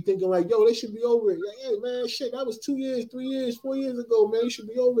people be thinking like, "Yo, they should be over it." Like, hey man, shit, that was 2 years, 3 years, 4 years ago. Man, you should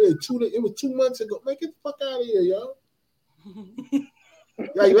be over it. It was 2 months ago. Man, get the fuck out of here, yo.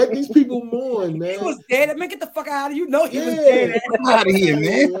 Like, let these people mourn, man. He was dead. Man, get the fuck out of you. Know he was dead. Out of here,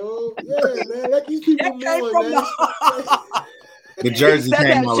 man. Yeah, man. Let these people mourn, man. The jersey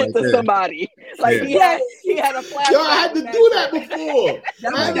came out shit to somebody. Like he had a flashback. Yo, I had to do that before.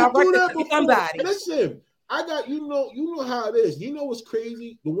 I had to do that before. Somebody. Listen, I got you know how it is. You know what's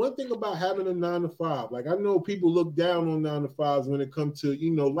crazy? The one thing about having a 9 to 5, like I know people look down on 9 to 5s when it comes to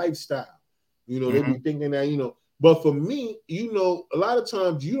lifestyle. They be thinking that But for me, a lot of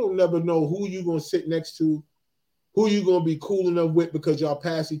times you don't never know who you're going to sit next to, who you're going to be cool enough with because y'all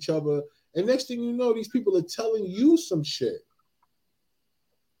pass each other. And next thing you know, these people are telling you some shit.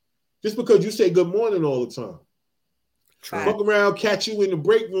 Just because you say good morning all the time. Fuck around, catch you in the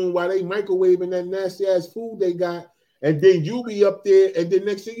break room while they microwaving that nasty ass food they got. And then you be up there, and then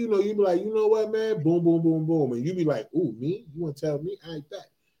next thing you know, you be like, you know what, man? Boom, boom, boom, boom. And you be like, ooh, me? You want to tell me? I ain't that.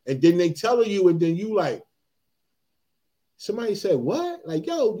 And then they telling you, and then you like, somebody said, what? Like,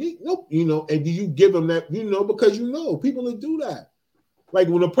 yo, nope, and do you give them that, because people will do that. Like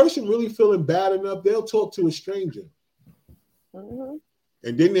when a person really feeling bad enough, they'll talk to a stranger. Mm-hmm.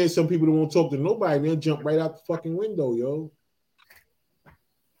 And then there's some people that won't talk to nobody, and they'll jump right out the fucking window, yo.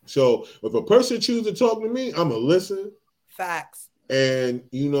 So if a person chooses to talk to me, I'm gonna listen. Facts. And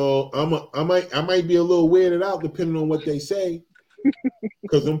I might be a little weirded out depending on what they say.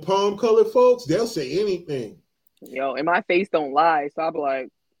 Because them palm colored folks, they'll say anything. Yo, and my face don't lie, so I'll be like,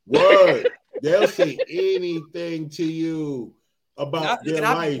 word. They'll say anything to you about their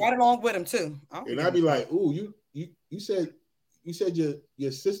life. Right along with them too. And I'd be like, ooh, you said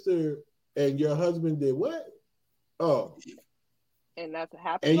your sister and your husband did what? Oh. and that's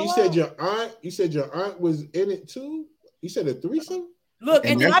happened. And a you lot. said your aunt was in it too? You said a threesome? Look,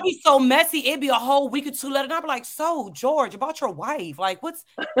 And and then that's- I'd be so messy. It'd be a whole week or two later, and I'd be like, "So, George, about your wife? Like, what's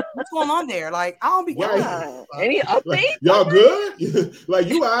going on there? Like, I don't be Right. Yeah. Any updates? Like, y'all good? Like,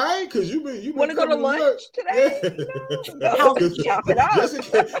 you all right? Because you been Want to go to coming lunch work. today? Yeah. How- 'Cause Chop it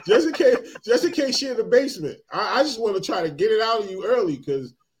up. just in case she in the basement. I just want to try to get it out of you early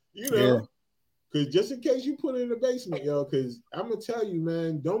because because just in case you put it in the basement, yo. Because I'm gonna tell you,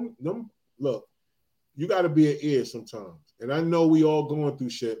 man, don't look. You got to be an ear sometimes, and I know we all going through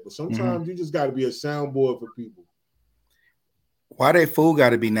shit, but sometimes you just got to be a soundboard for people. Why they food got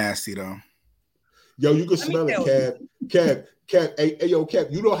to be nasty though? Yo, you can me smell it, tell Kev. Hey, yo, Kev.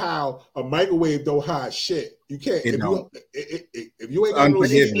 You know how a microwave don't hide shit. You can't It if don't. you ain't got no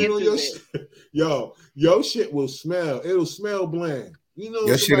Unforgiving. seasoning on your shit. Yo, your shit will smell. It'll smell bland. You know,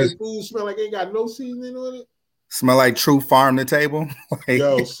 Your shit somebody's is- food smell like ain't got no seasoning on it. Smell like True Farm to table. Like,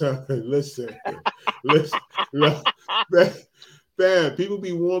 Yo, son, listen, look, man, people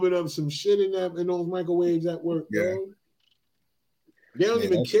be warming up some shit in those microwaves at work, Yeah. yo. They don't Yeah,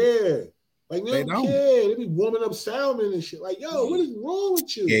 even that's care. Like they They don't don't. care. They be warming up salmon and shit. Like, yo, what is wrong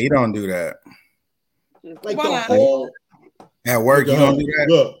with you? yeah, you don't do that Like Why the not? whole at work. You don't do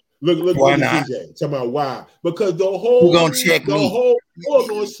that. Look, Why at not? CJ. Talking about why? Because the whole Who gonna check the me? whole floor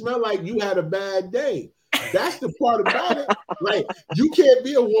gonna smell like you had a bad day. That's the part about it. Like you can't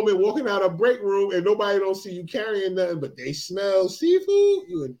be a woman walking out of a break room and nobody don't see you carrying nothing, but they smell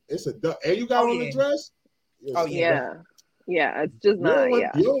seafood. It's a duck, and you got on the dress. Oh, Yeah. Yeah, it's just You not. don't want,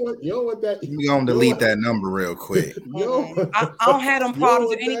 Yeah. you don't want that. We gonna delete that number real quick. You don't- I don't have them you don't problems want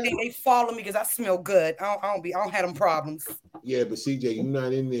with anything. that. They follow me because I smell good. I don't have them problems. Yeah, but CJ, you're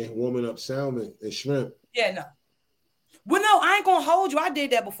not in there warming up salmon and shrimp. Yeah, no. Well, no, I ain't gonna hold you. I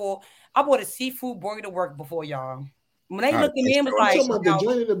did that before. I bought a seafood burger to work before, y'all. When they All looked at me and was I'm like, talking about the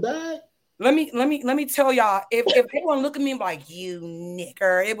joint in the bag. let me tell y'all, if they want to look at me like, you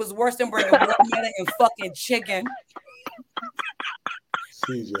nigger, it was worse than bringing watermelon and fucking chicken.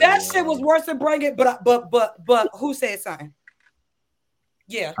 CJ, That shit was worse than bringing, but who said something?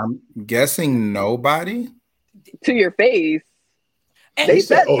 Yeah. I'm guessing nobody. To your face. And They They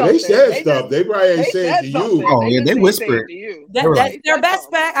said, said they said something. stuff. They probably ain't They saying said to something. you. Oh, yeah, just they didn't say whispered. it to you. They were that's like- their They best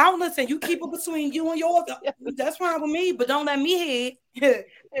said bet. I don't listen. You keep it between you and yours. That's fine with me, but don't let me hit.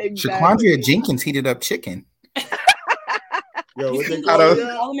 something. Shaquandria Jenkins heated up chicken. Yo, what they You call Shout out- it?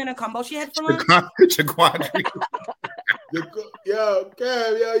 all them in a combo she had for lunch. Shaquandria. Yo,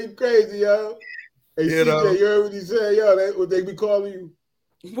 Cam, yo, you crazy, yo. Hey, You CJ, know. you heard what he said? Yo, what they be calling you?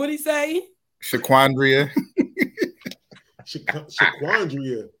 What'd he say? Shaquandria.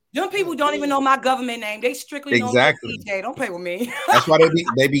 Shaquandria. Them people don't even know my government name. They strictly know Exactly. CJ. Don't play with me. That's why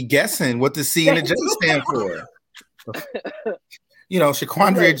they be guessing what the C and the J stand for. You know,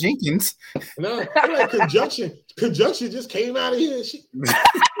 Shaquandria Right. Jenkins. No, I'm like conjunction. Conjunction just came out of here. She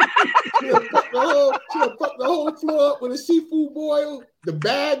done fucked the whole floor up with a seafood boil. The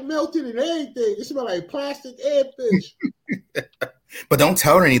bag melted and everything. It smelled like plastic and fish. But don't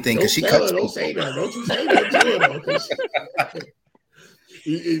tell her anything Don't because she tell cuts her, don't say that. Don't you say that to her though. 'Cause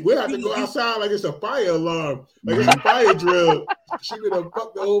we have to go outside like it's a fire alarm, like it's a fire drill. She gonna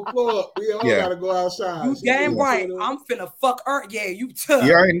fuck the whole floor up. We all Yeah. gotta go outside. You She damn gonna right. put her- I'm finna fuck her. Yeah, you tough.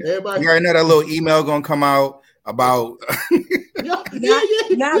 You already, Everybody, you already know that little email gonna come out about yeah,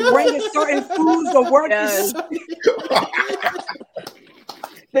 Not bringing certain foods to work. Yes.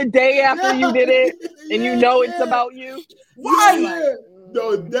 The day after you did it, and you know it's about you. Why? Yeah.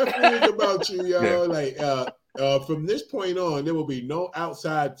 No, it definitely is about you, yo. Yeah. Like, from this point on, there will be no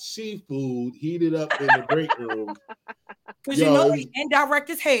outside seafood heated up in the break room. Because you Yo, know they indirect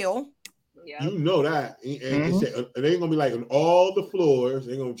as hell. Yeah. You know that, and it ain't gonna be like on all the floors.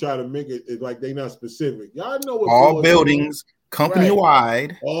 They're gonna try to make it like they not specific. Y'all know what all floors buildings, company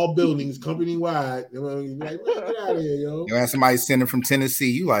wide. all buildings, company wide. They're gonna be like, get out of here, yo. You have somebody sending from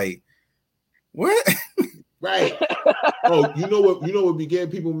Tennessee. You like, what? Right. Oh, you know what? You know what be getting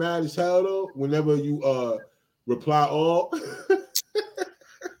people mad as hell though? Whenever you reply all.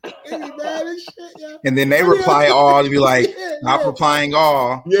 They be mad as shit, yeah. And then they reply all to be like, Yeah, stop yeah. replying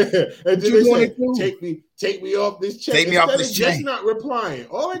all. Yeah, and then you they doing say, it too? take me off this chain. Take me off Instead this of just chain. not replying.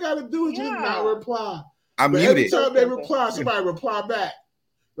 All I gotta do is just not Yeah. reply. I'm But every muted. time they reply, somebody reply back.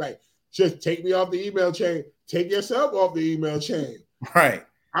 Like, just take me off the email chain. Take yourself off the email chain. Right.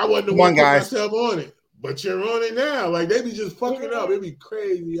 I wasn't the Come one on, put guys. myself on it, but you're on it now. Like they be just fucking up. It'd be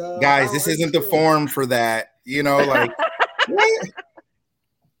crazy, y'all. Guys, I this don't isn't the understand. forum for that. You know, like, what?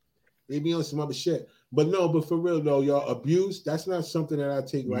 They be on some other shit. But no, but for real though, y'all, abuse, that's not something that I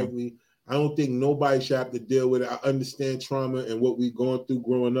take lightly. I don't think nobody should have to deal with it. I understand trauma and what we're going through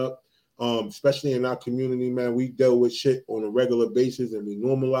growing up, especially in our community, man. We deal with shit on a regular basis and we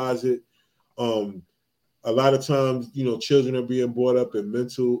normalize it. A lot of times, you know, children are being brought up in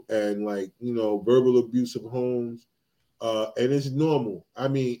mental and like, you know, verbal abusive homes. And it's normal. I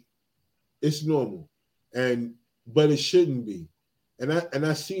mean, it's normal. But it shouldn't be. And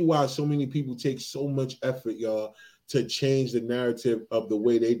I see why so many people take so much effort, y'all, to change the narrative of the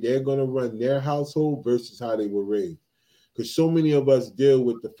way they're going to run their household versus how they were raised. Because so many of us deal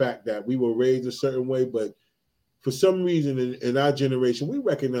with the fact that we were raised a certain way, but for some reason in our generation, we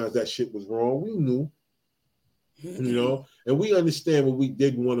recognize that shit was wrong. We knew, you know, and we understand what we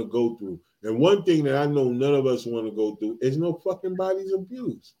didn't want to go through. And one thing that I know none of us want to go through is no fucking body's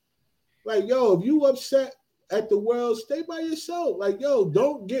abuse. Like, yo, if you upset at the world, stay by yourself. Like, yo,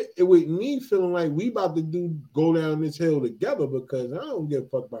 don't get it with me feeling like we about to go down this hill together, because I don't give a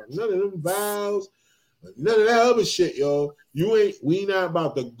fuck about none of them vows, none of that other shit, yo. We not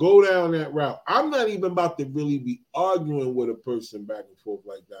about to go down that route. I'm not even about to really be arguing with a person back and forth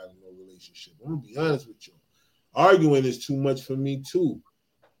like that in no relationship. I'm gonna be honest with you. Arguing is too much for me too.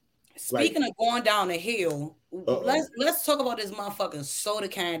 Speaking of going down the hill, let's talk about this motherfucking soda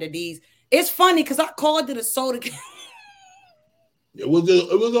can that these. It's funny because I called it a soda can. It was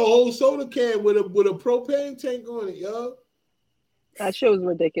a whole soda can with a propane tank on it, yo. That shit was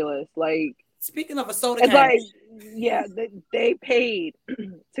ridiculous. Like, speaking of a soda it's can, like, yeah, they paid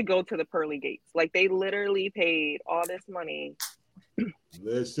to go to the pearly gates. Like, they literally paid all this money.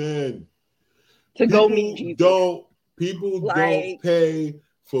 Listen, to go meet Jesus. People don't pay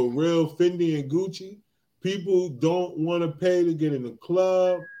for real Fendi and Gucci. People don't want to pay to get in the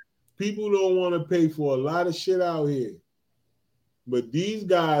club. People don't want to pay for a lot of shit out here. But these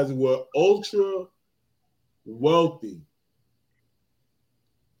guys were ultra wealthy.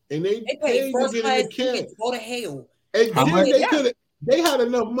 And they paid first to class get in the tickets to go to hell. And then they had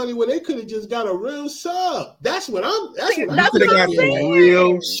enough money where they could have just got a real sub. That's what I'm saying.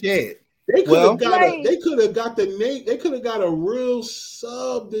 Real shit. They could have got a real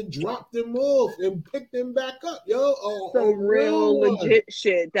sub that dropped them off and picked them back up, yo. Some real legit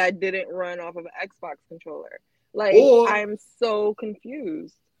shit that didn't run off of an Xbox controller. Like, I'm so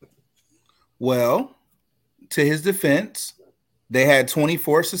confused. Well, to his defense, they had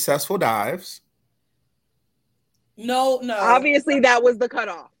 24 successful dives. No. Obviously, that was the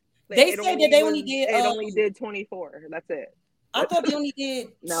cutoff. They said that they only did. It only did 24. That's it. I thought they only did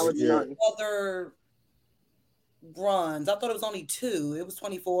other runs. I thought it was only 2. It was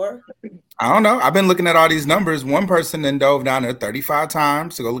 24. I don't know. I've been looking at all these numbers. One person then dove down there 35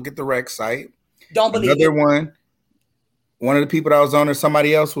 times to go look at the rec site. Don't believe Another one. One of the people that was on there,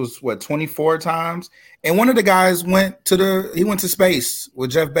 somebody else was 24 times. And one of the guys went to space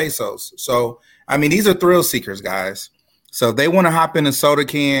with Jeff Bezos. So, I mean, these are thrill seekers, guys. So if they want to hop in a soda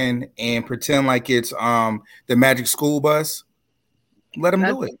can and pretend like it's the Magic School Bus, let them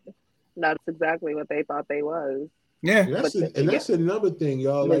do it. That's exactly what they thought they was. Yeah. That's another thing,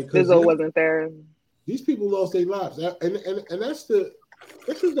 y'all. Like, Bizzo wasn't there. These people lost their lives. And this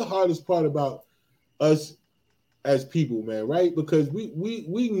is the hardest part about us as people, man, right? Because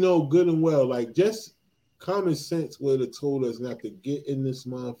we know good and well, like, just common sense would have told us not to get in this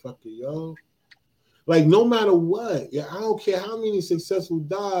motherfucker, y'all. Like, no matter what, I don't care how many successful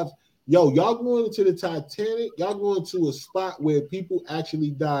dives, y'all going into the Titanic, y'all going to a spot where people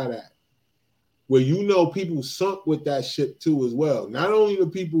actually died at, where people sunk with that ship too as well. Not only the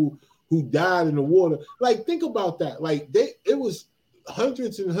people who died in the water. Like, think about that. Like, it was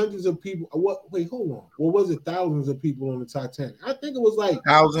hundreds and hundreds of people. Wait, hold on. What was it? Thousands of people on the Titanic. I think it was like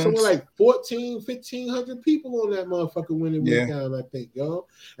somewhere like 1,500 people on that motherfucker when it went down, I think, yo.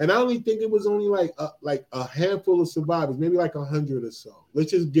 And I only think it was only like a handful of survivors, maybe like 100 or so.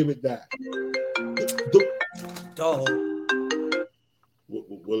 Let's just give it that.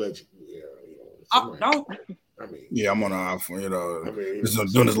 We'll let you. I'm on off, doing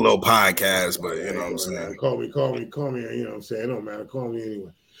this little podcast, but you know what I'm saying. Call me, you know what I'm saying? It don't matter, call me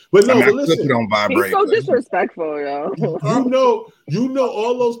anyway. But no, but listen, don't vibrate. He's so disrespectful, yo. You know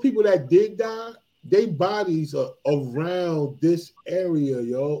all those people that did die, their bodies are around this area,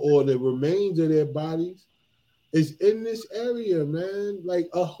 yo, or the remains of their bodies is in this area, man. Like,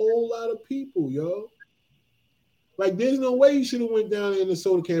 a whole lot of people, yo. Like, there's no way you should have went down there in the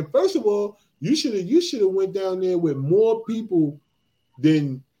soda can. First of all, you should have went down there with more people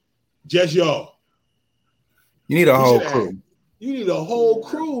than just y'all. You need a whole crew. You need a whole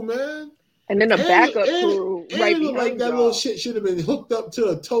crew, man. And then a backup crew right behind like that little shit should have been hooked up to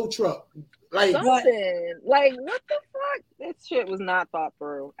a tow truck Like, something. Like, what the fuck? This shit was not thought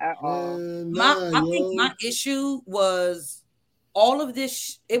through at all. man, I think yo. my issue was all of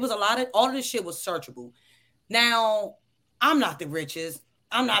this. It was all of this shit was searchable. Now, I'm not the richest.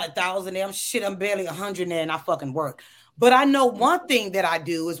 I'm not 1,000 there. I'm barely 100 there, and I fucking work. But I know one thing that I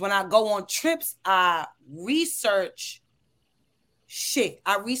do is when I go on trips, I research shit.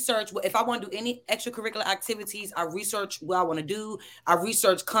 I research if I want to do any extracurricular activities. I research what I want to do. I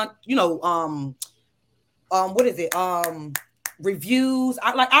research, what is it? Reviews.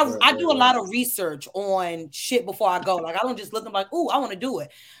 I do a lot of research on shit before I go. Like I don't just look and like, oh, I want to do it.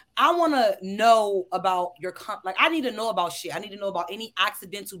 I want to know about your I need to know about shit. I need to know about any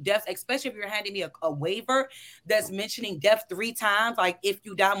accidental deaths, especially if you're handing me a waiver that's mentioning death 3 times. Like if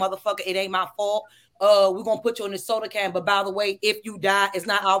you die, motherfucker, it ain't my fault. We're gonna put you in the soda can. But by the way, if you die, it's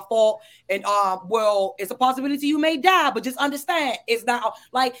not our fault. And well, it's a possibility you may die, but just understand it's not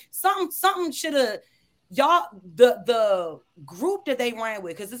like something should have. Y'all, the group that they ran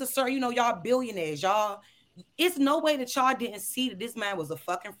with, because it's a certain, y'all billionaires, y'all. It's no way that y'all didn't see that this man was a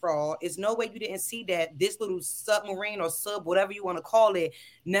fucking fraud. It's no way you didn't see that this little submarine or sub, whatever you want to call it,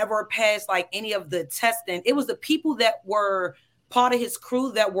 never passed like any of the testing. It was the people that were part of his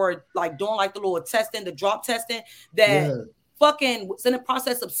crew that were like doing like the little testing, the drop testing that fucking was in the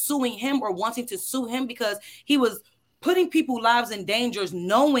process of suing him or wanting to sue him because he was putting people's lives in danger,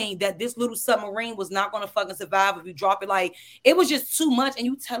 knowing that this little submarine was not going to fucking survive if you drop it. Like, it was just too much. And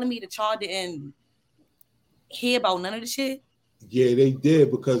you telling me that y'all didn't hear about none of the shit? Yeah, they did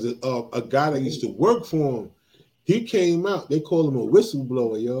because a guy that used to work for him, he came out. They call him a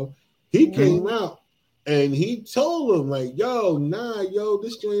whistleblower, yo. He came out and he told him, like, yo,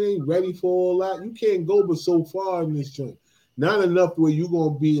 this joint ain't ready for all that. You can't go but so far in this joint. Not enough where you're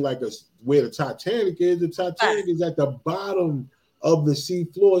going to be like where the Titanic is. The Titanic is at the bottom of the sea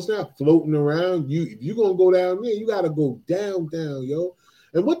floor. It's not floating around. If you're going to go down there, you got to go down, yo.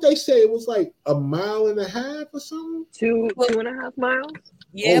 And what they say, it was like 1.5 miles or something? 2.5 miles?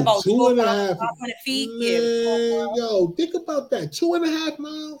 Yeah, about 2.5 500 feet. Man, yo, think about that. 2.5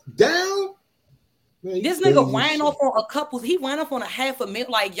 miles down? Man, this nigga ran off on a couple. He ran off on a $500,000.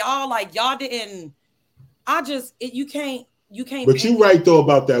 Like y'all didn't. You can't. But you're right though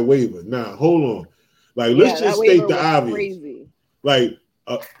about that waiver. Now, hold on. Like, let's just state the obvious. Crazy. Like,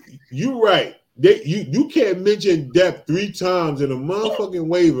 you're right. You can't mention death 3 times in a motherfucking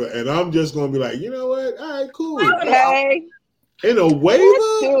waiver, and I'm just gonna be like, you know what? All right, cool. Okay. In a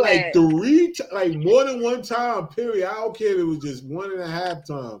waiver, like 3, like more than 1 time. Period. I don't care if it was just 1.5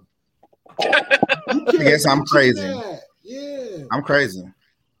 times. I guess I'm crazy. That. Yeah, I'm crazy.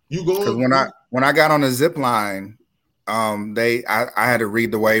 You going? Because when I got on the zip line, I had to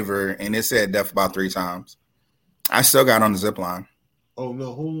read the waiver and it said death about 3 times. I still got on the zip line. Oh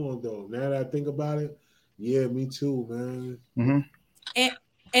no, hold on though. Now that I think about it, yeah, me too, man. Mm-hmm.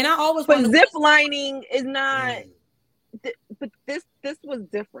 And I always zip lining is not. But this was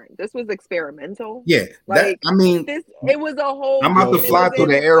different. This was experimental. Yeah, like it was a whole. I'm about to fly through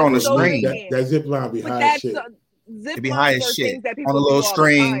the air on the screen. That zip line be high as shit. It be high as shit on a little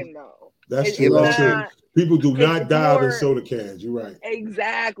string. That's true. That's true. People do not dive in soda cans. You're right.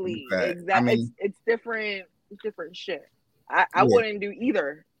 Exactly. It's different. It's different shit. I wouldn't do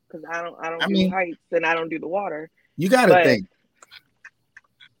either because I don't do heights and I don't do the water. You got to think.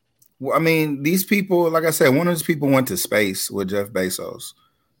 Well, I mean, these people, like I said, one of these people went to space with Jeff Bezos.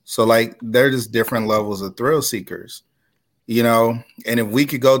 So, like, they're just different levels of thrill seekers, And if we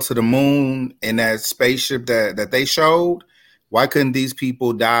could go to the moon in that spaceship that they showed, why couldn't these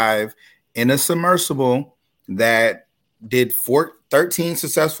people dive in a submersible that did 13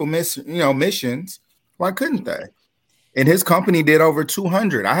 successful missions? Why couldn't they? And his company did over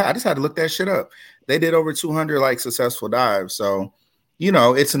 200. I just had to look that shit up. They did over 200 like successful dives. So,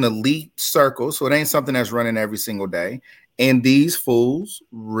 it's an elite circle. So it ain't something that's running every single day. And these fools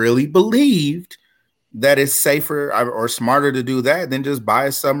really believed that it's safer or smarter to do that than just buy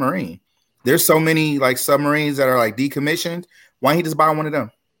a submarine. There's so many like submarines that are like decommissioned. Why don't he just buy one of them?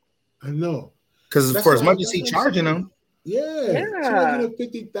 I know. Because for as much as he charging them. Yeah.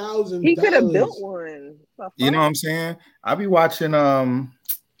 $250,000. He could have built one. You know what I'm saying? I'll be watching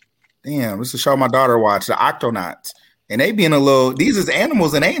this is a show my daughter watched, the Octonauts. And they be in these is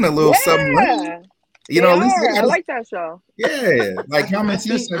animals and they in a little submarine. I like that show. Yeah. Like I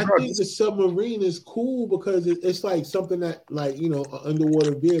think the submarine is cool because it's like something that like, an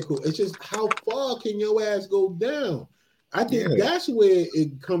underwater vehicle. It's just how far can your ass go down? I think that's where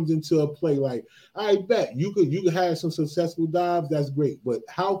it comes into a play. Like, I bet you could have some successful dives. That's great. But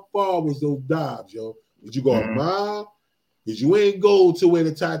how far was those dives, yo? Did you go a mile? Is you ain't go to where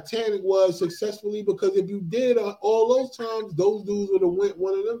the Titanic was successfully, because if you did all those times, those dudes would have went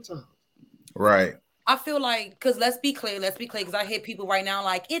one of them times. Right. I feel like, because let's be clear, because I hear people right now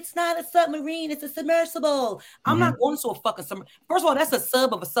like, it's not a submarine, it's a submersible. I'm not going to a fucking submarine. First of all, that's a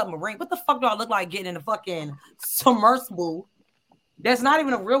sub of a submarine. What the fuck do I look like getting in a fucking submersible? That's not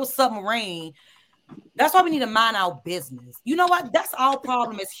even a real submarine. That's why we need to mind our business. You know what? That's our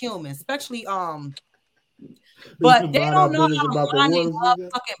problem as humans, especially but they don't know how to mind their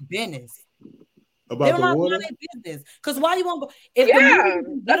fucking business. About they don't the know water? their business. Because why you want to go?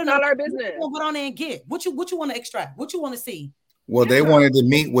 If that's not our business. Go on there and get what you want to extract, what you want to see. Well, they wanted to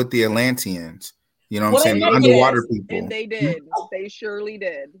meet with the Atlanteans. You know what I'm saying? The underwater people. And they did. They surely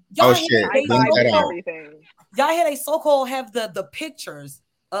did. Oh shit! Everything. Y'all hear they so-called have the pictures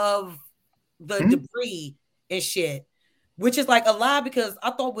of the debris and shit, which is like a lie, because I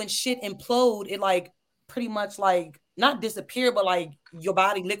thought when shit implode, it like pretty much like not disappear, but like your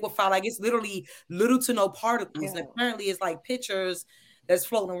body liquefy. Like it's literally little to no particles. And apparently it's like pictures that's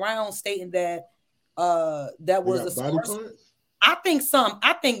floating around stating that that was a source. I think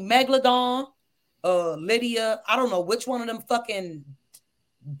Megalodon, Lydia, I don't know which one of them fucking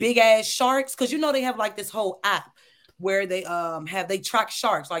big ass sharks, because you know they have like this whole app where they track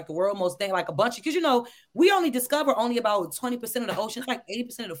sharks, like the world most day, like a bunch of, because you know we only discover about 20% of the ocean. It's like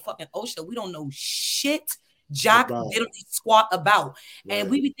 80% of the fucking ocean we don't know shit literally squat about. Right. And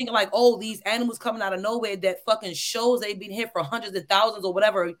we be thinking like, oh, these animals coming out of nowhere that fucking shows they've been here for hundreds of thousands or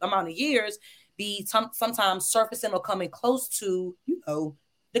whatever amount of years be sometimes surfacing or coming close to, you know,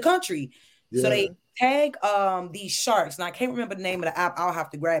 the country. Yeah. So they tag these sharks, and I can't remember the name of the app. I'll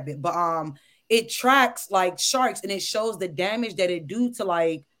have to grab it, but it tracks like sharks, and it shows the damage that it do to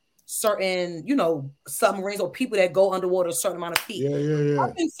like certain, you know, submarines or people that go underwater a certain amount of feet. Yeah.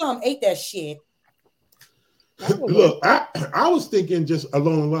 I think some ate that shit. Look, I was thinking just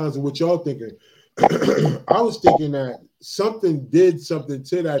along the lines of what y'all thinking. I was thinking that something did something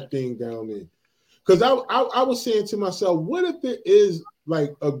to that thing down there. Because I was saying to myself, what if it is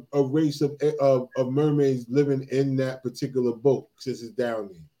like a race of mermaids living in that particular boat since it's down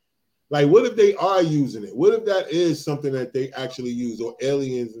there? Like, what if they are using it? What if that is something that they actually use, or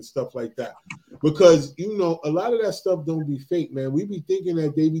aliens and stuff like that? Because, you know, a lot of that stuff don't be fake, man. We be thinking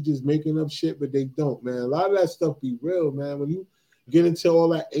that they be just making up shit, but they don't, man. A lot of that stuff be real, man. When you get into all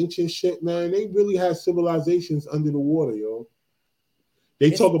that ancient shit, man, they really had civilizations under the water, yo.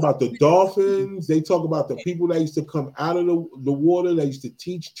 They talk about the dolphins. They talk about the people that used to come out of the water that used to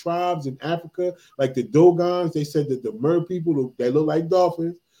teach tribes in Africa, like the Dogons. They said that the mer people that look like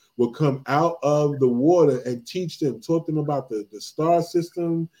dolphins would come out of the water and teach them, taught them about the star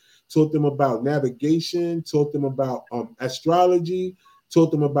system, taught them about navigation, taught them about astrology,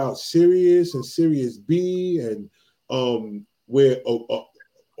 taught them about Sirius and Sirius B, and where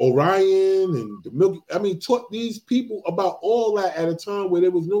Orion and the Milky. I mean, taught these people about all that at a time where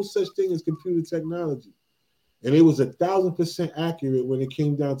there was no such thing as computer technology, and it was 1,000% accurate when it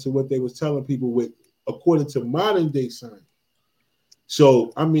came down to what they was telling people with, according to modern day science.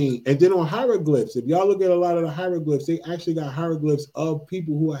 So, I mean, and then on hieroglyphs, if y'all look at a lot of the hieroglyphs, they actually got hieroglyphs of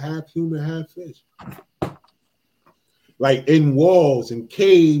people who are half human, half fish. Like in walls and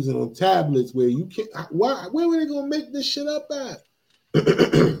caves and on tablets where you can't, where were they going to make this shit up at?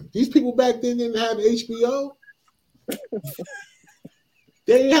 These people back then didn't have HBO.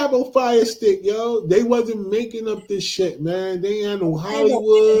 They didn't have no Fire Stick, yo. They wasn't making up this shit, man. They ain't had no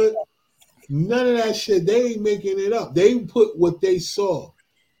Hollywood. None of that shit. They ain't making it up. They put what they saw.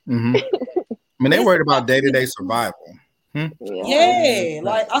 Mm-hmm. I mean, they worried about day-to-day survival. Yeah,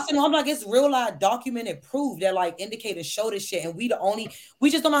 like I said, I'm like, it's real life documented proof that like indicators show this shit, and we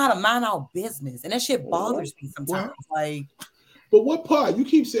just don't know how to mind our business, and that shit bothers me sometimes. Like, but what part you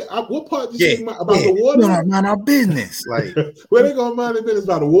keep saying? What part you say about the water? We don't mind our business. Like, where they gonna mind their business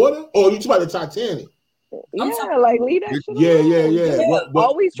about the water? Or you talking about the Titanic? Yeah, like leave that shit Yeah.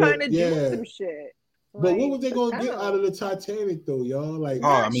 Always trying to do some shit. But like, what was they gonna get out of the Titanic though, y'all? Like,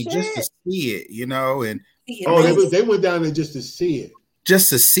 I mean, just to see it, you know, and they went down there just to see it. Just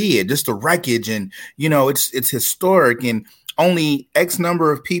to see it, just the wreckage, and you know, it's historic, and only X number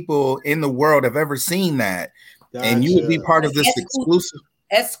of people in the world have ever seen that. Gotcha. And you would be part of this exclusivity.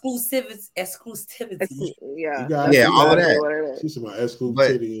 Yeah, all of that. She's about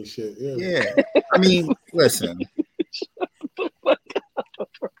exclusivity and shit. Yeah. I mean, listen.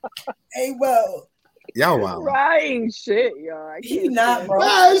 Hey, well. Y'all wild. Right, shit, y'all. He's not, bro.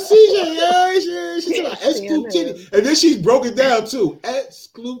 She's about exclusivity. And then she broke it down, too.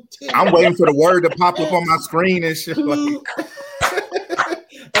 Exclusivity. I'm waiting for the word to pop up on my screen and shit.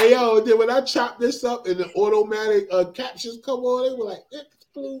 And Hey yo, then when I chop this up and the automatic captions come on, they were like,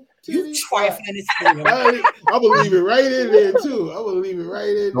 you trifling this thing. I'm gonna leave it right in there too. I'm gonna leave it right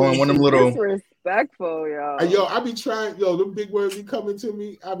in there. One of them little disrespectful, y'all. Yo, I be trying, them big words be coming to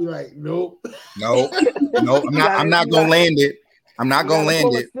me. I be like, nope. I'm not gonna land it. I'm not gonna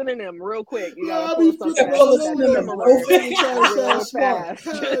land it. Synonym real quick. You I gotta be pull synonym real fast.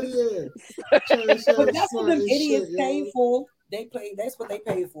 Hell yeah. But that's what them idiots pay for. They pay. That's what they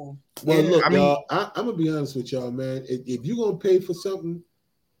pay for. Well, look, y'all. I'm gonna be honest with y'all, man. If you're gonna pay for something,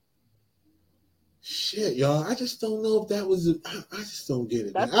 shit, y'all. I just don't know if that was. I just don't get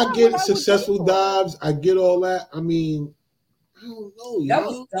it. I get successful dives. I get all that. I mean, I don't know, y'all. That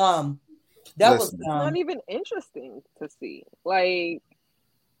was dumb. That was dumb. It's not even interesting to see. Like,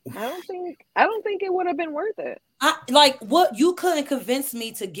 I don't think it would have been worth it. What you couldn't convince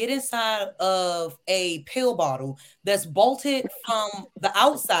me to get inside of a pill bottle that's bolted from the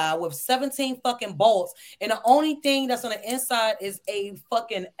outside with 17 fucking bolts, and the only thing that's on the inside is a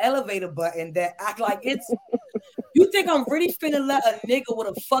fucking elevator button that act like it's. You think I'm really finna let a nigga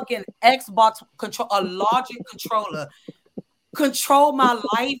with a fucking Xbox control, a Logic controller, control my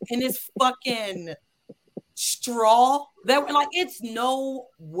life in this fucking straw? That like, it's no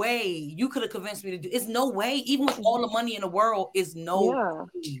way you could have convinced me to do. It's no way, even with all the money in the world, is no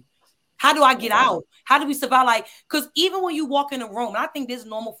way. How do I get out? How do we survive? Like, because even when you walk in a room, and I think this is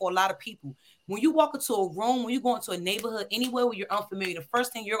normal for a lot of people, when you walk into a room, when you go into a neighborhood, anywhere where you're unfamiliar, the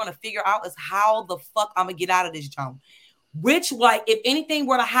first thing you're gonna figure out is how the fuck I'm gonna get out of this junk. Which, like, if anything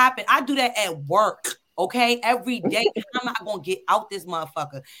were to happen, I do that at work. Okay, every day. I'm not gonna get out this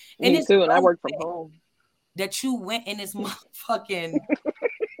motherfucker. And Me too, and I work from home. That you went in this motherfucking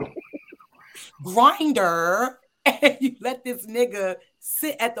grinder and you let this nigga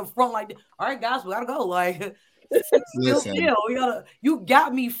sit at the front like, all right, guys, we gotta go. Like, you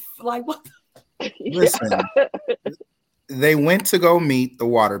got me like, what? Listen, they went to go meet the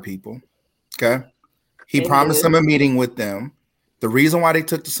water people. Okay, he promised them a meeting with them. The reason why they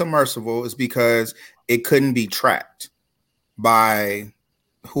took the submersible is because it couldn't be tracked by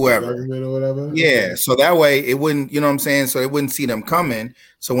whoever or whatever. Yeah, so that way it wouldn't, you know what I'm saying? So they wouldn't see them coming.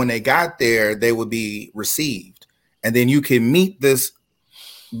 So when they got there, they would be received. And then you can meet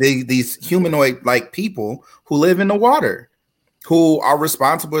these humanoid like people who live in the water, who are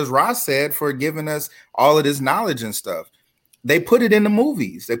responsible, as Ross said, for giving us all of this knowledge and stuff. They put it in the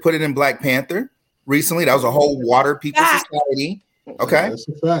movies. They put it in Black Panther recently. That was a whole water people society. Okay. That's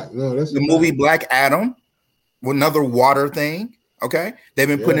a fact. No, that's the movie Black Adam, another water thing. Okay, they've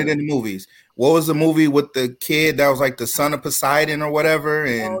been putting it in the movies. What was the movie with the kid that was like the son of Poseidon or whatever?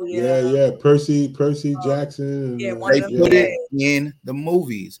 And Percy Jackson. They put it in the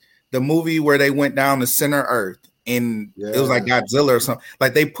movies. The movie where they went down to Center Earth and it was like Godzilla or something.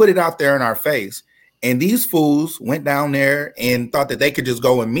 Like they put it out there in our face, and these fools went down there and thought that they could just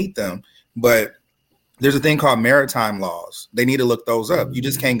go and meet them. But there's a thing called maritime laws. They need to look those up. You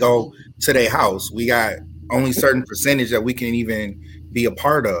just can't go to their house. We got only certain percentage that we can even be a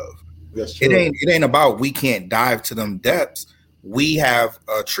part of. That's true. It ain't about we can't dive to them depths. We have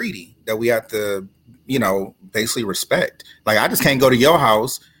a treaty that we have to, basically respect. Like I just can't go to your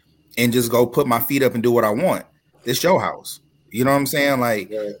house and just go put my feet up and do what I want. It's your house. You know what I'm saying?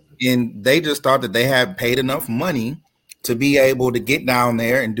 Like, and they just thought that they had paid enough money to be able to get down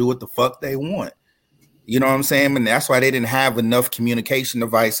there and do what the fuck they want. You know what I'm saying? And that's why they didn't have enough communication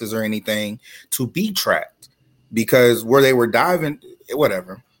devices or anything to be tracked, because where they were diving,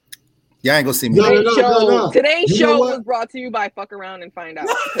 whatever. Y'all ain't gonna see me. Today's show was brought to you by Fuck Around and Find Out.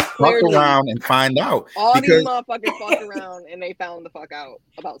 Fuck around and find out. All these motherfuckers fucked around and they found the fuck out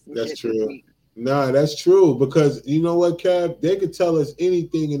about some shit. That's true. Nah, that's true. Because you know what, Kev? They could tell us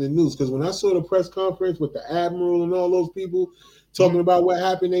anything in the news. Because when I saw the press conference with the Admiral and all those people talking about what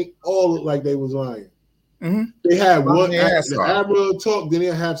happened, they all looked like they was lying. Mm-hmm. They had one the Admiral talk, then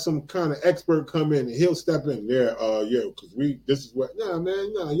they'll have some kind of expert come in and he'll step in there. Because this is what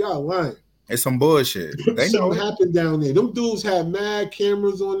y'all lying. It's some bullshit. Something happened down there. Them dudes had mad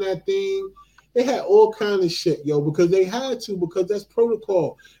cameras on that thing. They had all kind of shit, because they had to, because that's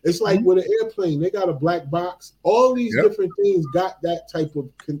protocol. It's like with an airplane, they got a black box. All these different things got that type of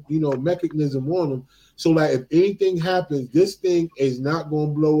mechanism on them. So that if anything happens, this thing is not going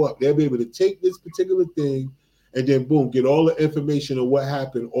to blow up. They'll be able to take this particular thing and then boom, get all the information of what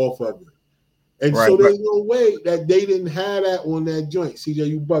happened off of it. And so there's no way that they didn't have that on that joint. CJ,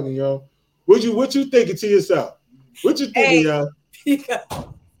 you bugging, yo. What you thinking to yourself? What you thinking, yo?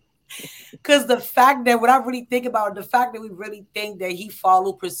 Because the fact that what I really think about, the fact that we really think that he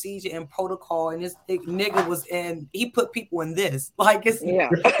followed procedure and protocol, and this nigga was in, he put people in this. Like, it's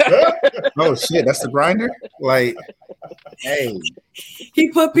oh shit, that's the grinder? Like, hey.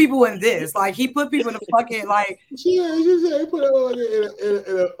 He put people in this. Like, he put people in the fucking, like. Yeah, he put it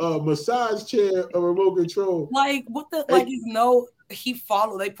in a massage chair, a remote control. Like, what the, like, they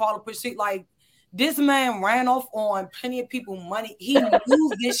follow procedure. Like, this man ran off on plenty of people money. He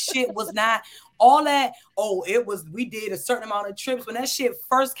knew this shit was not all that. Oh, it was, we did a certain amount of trips. When that shit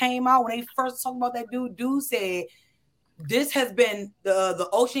first came out, when they first talked about that dude said, this has been, the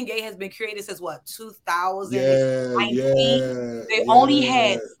Ocean Gate has been created since what, 2000? They only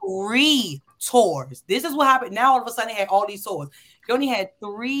had 3 tours. This is what happened. Now all of a sudden they had all these tours. They only had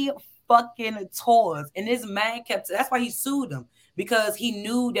 3 fucking tours. And this man that's why he sued them. Because he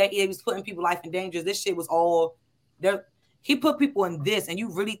knew that he was putting people's life in danger. This shit was all there. He put people in this, and you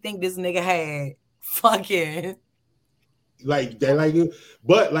really think this nigga had fucking like that, like it.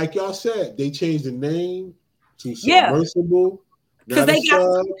 But like y'all said, they changed the name to Submersible. Because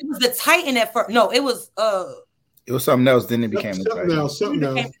it was the Titan at first. No, it was something else. Then it became something else. It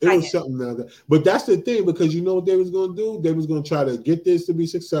was something else. But that's the thing, because you know what they was gonna do? They was gonna try to get this to be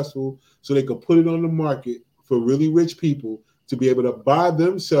successful so they could put it on the market for really rich people to be able to buy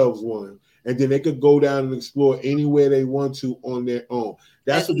themselves one, and then they could go down and explore anywhere they want to on their own.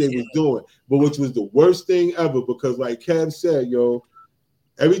 That's what they was doing. But which was the worst thing ever, because like Kev said,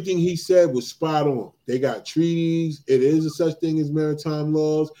 everything he said was spot on. They got treaties. It is a such thing as maritime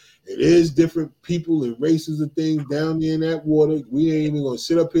laws. It is different people and races and things down there in that water. We ain't even gonna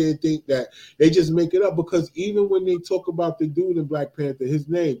sit up here and think that they just make it up, because even when they talk about the dude in Black Panther, his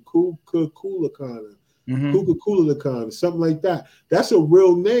name, Kukulkan, something like that. That's a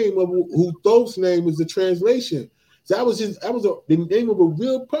real name of who Thoth's name is the translation. So that was the name of a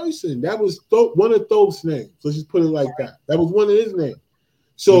real person. That was one of Thoth's names. Let's just put it like that. That was one of his names.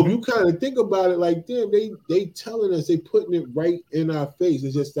 So if you kind of think about it, like, damn, they telling us, they putting it right in our face.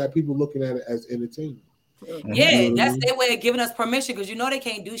 It's just that people looking at it as entertainment. Yeah, that's their way of giving us permission, because they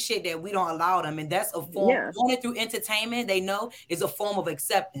can't do shit that we don't allow them, and that's a form. Doing it through entertainment, they know is a form of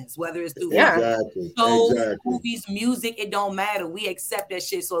acceptance, whether it's through movies, music, it don't matter. We accept that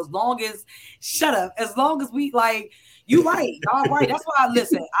shit. So as long as we like, you right, y'all right. That's why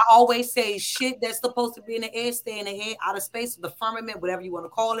I always say shit that's supposed to be in the air, stay in the air, out of space, the firmament, whatever you want to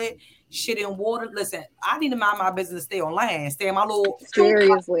call it. Shit in water. Listen, I need to mind my business, stay on land, stay in my little.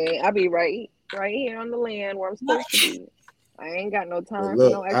 Seriously, I'll be right here on the land where I'm supposed to be. I ain't got no time for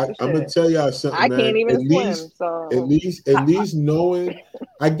no extra shit. I'm gonna tell y'all something. I can't even swim. So at least knowing,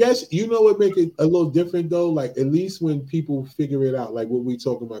 I guess what make it a little different though. Like at least when people figure it out, like what we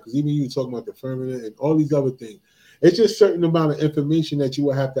talking about, because even you talking about the firmament and all these other things, it's just certain amount of information that you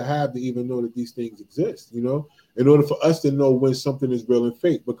will have to even know that these things exist. In order for us to know when something is real and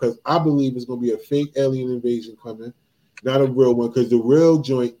fake, because I believe it's gonna be a fake alien invasion coming. Not a real one, because the real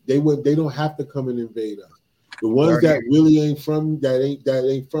joint, they don't have to come and invade us. The ones that really ain't from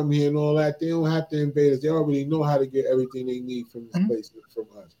here and all that, they don't have to invade us. They already know how to get everything they need from this place from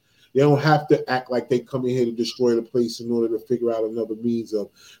us. They don't have to act like they come in here to destroy the place in order to figure out another means of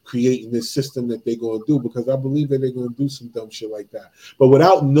creating this system that they're going to do, because I believe that they're going to do some dumb shit like that. But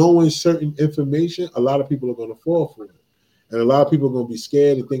without knowing certain information, a lot of people are going to fall for it. And a lot of people are going to be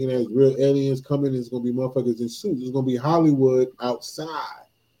scared and thinking that real aliens coming, it's going to be motherfuckers in suits. It's going to be Hollywood outside.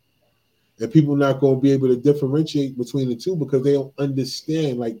 And people not going to be able to differentiate between the two, because they don't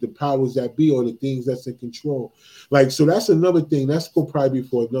understand like the powers that be or the things that's in control. Like, so that's another thing. That's going to probably be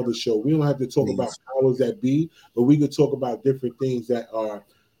for another show. We don't have to talk about powers that be, but we could talk about different things that are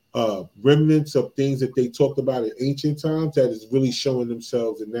remnants of things that they talked about in ancient times that is really showing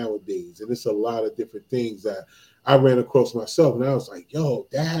themselves in nowadays. And it's a lot of different things that I ran across myself, and I was like, yo,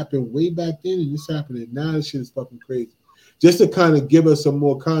 that happened way back then, and this happening now. This shit is fucking crazy. Just to kind of give us some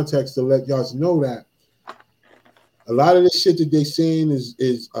more context to let y'all know that a lot of this shit that they saying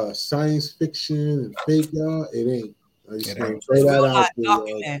is science fiction and fake, y'all. It ain't. I just want to throw that out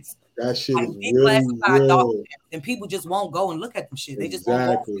there. That shit is really real. And people just won't go and look at them shit. They just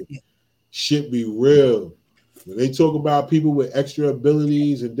won't go. Shit be real. When they talk about people with extra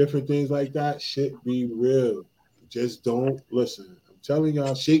abilities and different things like that, shit be real. Just don't listen. I'm telling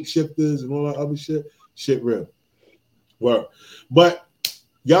y'all, shapeshifters and all that other shit real. Well, but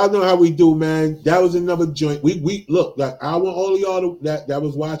y'all know how we do, man. That was another joint. We look, like I want all of y'all that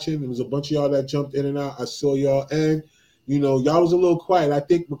was watching. There was a bunch of y'all that jumped in and out. I saw y'all, and y'all was a little quiet. I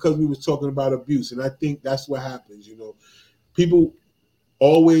think because we was talking about abuse, and I think that's what happens. People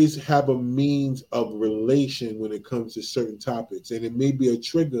always have a means of relation when it comes to certain topics, and it may be a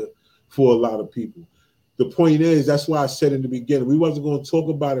trigger for a lot of people. The point is, that's why I said in the beginning, we wasn't going to talk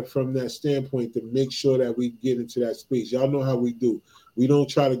about it from that standpoint to make sure that we get into that space. Y'all know how we do. We don't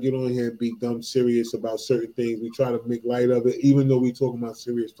try to get on here and be dumb serious about certain things. We try to make light of it, even though we talking about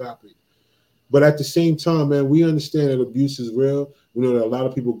serious topics. But at the same time, man, we understand that abuse is real. We know that a lot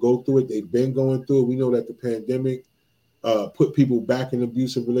of people go through it. They've been going through it. We know that the pandemic put people back in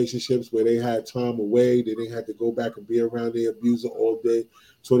abusive relationships where they had time away. They didn't have to go back and be around their abuser all day,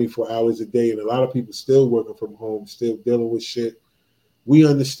 24 hours a day. And a lot of people still working from home, still dealing with shit. We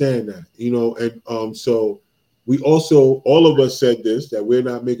understand that, you know, and so we also, all of us said this, that we're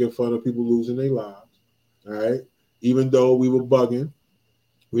not making fun of people losing their lives, all right? Even though we were bugging,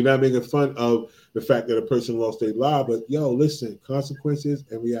 we're not making fun of the fact that a person lost their life, but yo, listen, consequences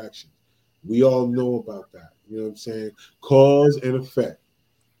and reactions. We all know about that. You know what I'm saying? Cause and effect.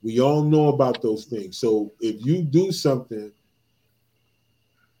 We all know about those things. So if you do something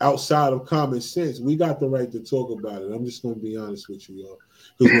outside of common sense, we got the right to talk about it. I'm just going to be honest with you, y'all.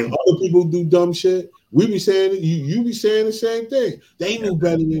 Because when other people do dumb shit, we be saying it, you be saying the same thing. They knew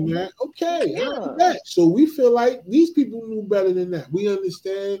better than that. Okay, I do that. So we feel like these people knew better than that. We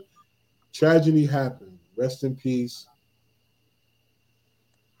understand tragedy happened. Rest in peace.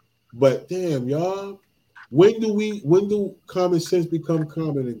 But damn, y'all, when do common sense become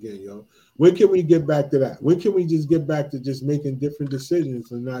common again, y'all? When can we get back to that? When can we just get back to just making different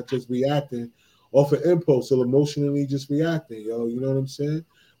decisions and not just reacting off of impulse or emotionally just reacting, yo? You know what I'm saying?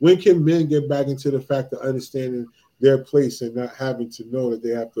 When can men get back into the fact of understanding their place and not having to know that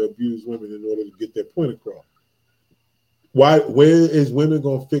they have to abuse women in order to get their point across? Where is women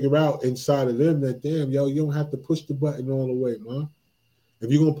gonna figure out inside of them that damn, yo, you don't have to push the button all the way, man.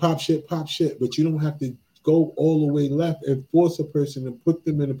 If you're gonna pop shit, but you don't have to go all the way left and force a person and put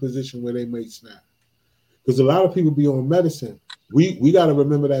them in a position where they may snap. Because a lot of people be on medicine. We got to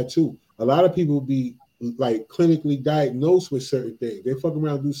remember that too. A lot of people be like clinically diagnosed with certain things. They fuck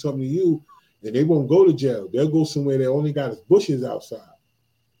around, do something to you, and they won't go to jail. They'll go somewhere they only got is bushes outside.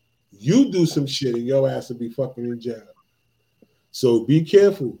 You do some shit and your ass will be fucking in jail. So be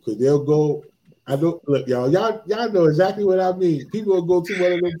careful, because they'll go. I don't look, y'all know exactly what I mean. People will go to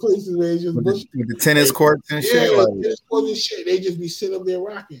one of them places where it's just with the tennis courts and shit. Like, tennis courts and shit. They just be sitting up there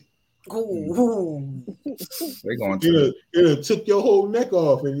rocking. Ooh. They going to it took your whole neck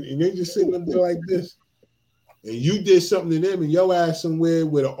off, and they just sitting up there like this. And you did something to them, and your ass somewhere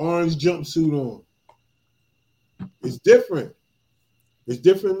with an orange jumpsuit on. It's different. It's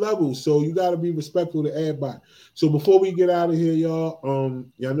different levels, so you got to be respectful to everybody. So before we get out of here, y'all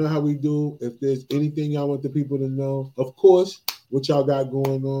y'all know how we do. If there's anything y'all want the people to know, of course, what y'all got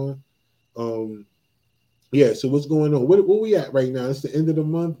going on. Yeah, so what's going on? Where we at right now? It's the end of the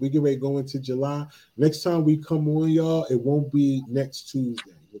month. We get ready to go into July. Next time we come on, y'all, it won't be next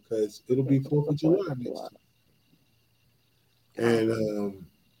Tuesday because it'll be 4th of July next Tuesday. And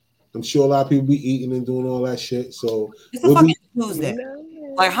I'm sure a lot of people be eating and doing all that shit. So it's a fucking Tuesday.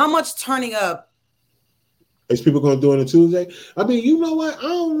 Like, how much turning up is people going to do on a Tuesday? I mean, you know what? I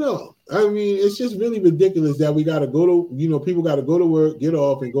don't know. I mean, it's just really ridiculous that we got to go to, people got to go to work, get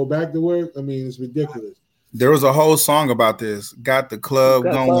off, and go back to work. I mean, it's ridiculous. There was a whole song about this. Got the club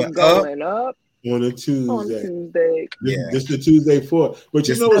going up on a Tuesday. Yeah, just the Tuesday 4th. But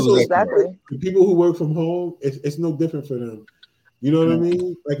you know what's so exactly. The people who work from home, it's no different for them. You know what I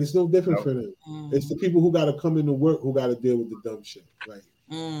mean? Like, it's no different for them. It's the people who got to come into work who got to deal with the dumb shit. Like,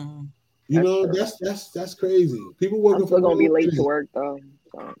 that's crazy. People working. I'm still gonna be late to work though.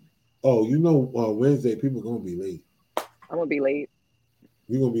 So. Oh, Wednesday people gonna be late. I'm gonna be late.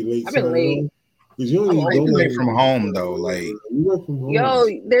 You gonna be late? I've been late. You don't even go from home though. Like, you work from home. Yo,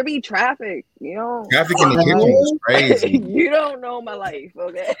 there be traffic. Traffic in the kitchen is crazy. You don't know my life,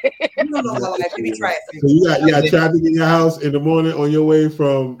 okay? You don't know my life. There be traffic. So you got traffic in your house in the morning on your way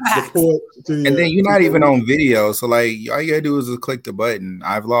from the port to and then you're not even on video. So like, all you gotta do is just click the button.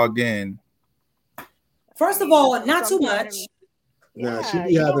 I've logged in. First of all, not too much. Nah, she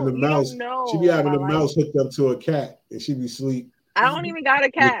be having the mouse. She be having the mouse hooked up to a cat, and she be asleep. I don't even got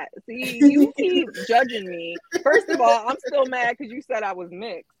a cat. See, you keep judging me. First of all, I'm still mad because you said I was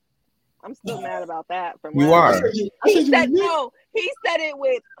mixed. I'm still mad about that. You are. He said no. He said it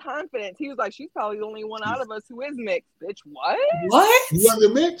with confidence. He was like, "She's probably the only one out of us who is mixed." Bitch, what? What? You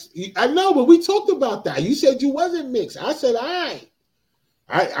wasn't mixed? I know, but we talked about that. You said you wasn't mixed. I said,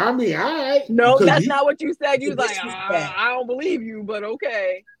 I mean, all right. No, that's not what you said. You was like, I don't believe you, but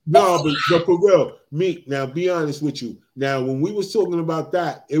okay. No, but for real, Meek, now be honest with you. Now, when we was talking about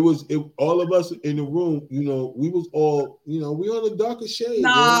that, it all of us in the room, we was all, we on the darker shade.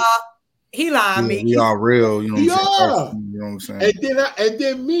 Nah. He lied me. We are real, you know what I'm saying? You know what I'm saying? And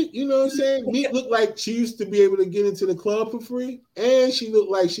then Meek, you know what I'm saying? Meek looked like she used to be able to get into the club for free, and she looked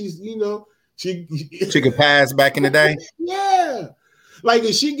like she's, you know, she could pass back in the day. Yeah, like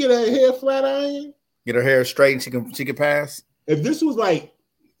if she get her hair flat iron, get her hair straight, and she could pass. If this was like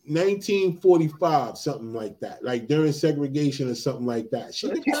 1945, something like that, like during segregation or something like that, she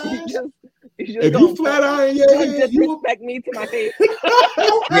could pass. If you flat iron your hair, you disrespect me to my face.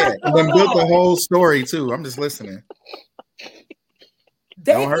 Yeah, and then built the whole story too. I'm just listening.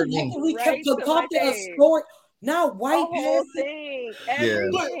 They we kept a story. Now white thing,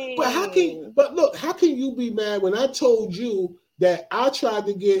 but how can you be mad when I told you that I tried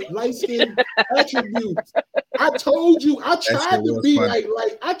to get light skin attributes? I told you I tried to be funny.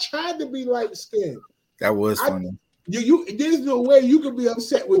 I tried to be light skinned. That was funny. There's no way you could be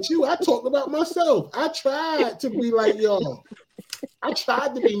upset with you. I talked about myself. I tried to be like y'all. I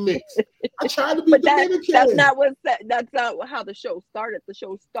tried to be mixed. I tried to be Dominican. That's not how the show started. The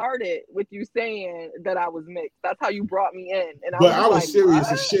show started with you saying that I was mixed. That's how you brought me in. And I was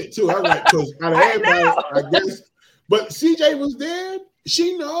serious as shit too. I was like, because out of everybody, I guess. But CJ was there.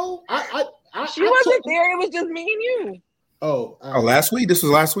 She know. She wasn't there. It was just me and you. Oh, last week. This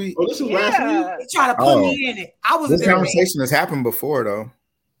was last week. Oh, this was last week. He tried to put me in it. I was. This conversation has happened before, though.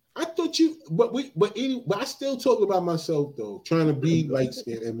 I thought you, but I still talk about myself though, trying to be light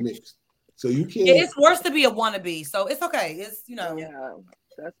skinned and mixed. So you can't. Yeah, it's worse to be a wannabe. So it's okay. It's Yeah,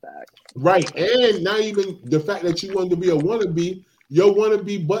 that's fact. Right, and not even the fact that you wanted to be a wannabe, your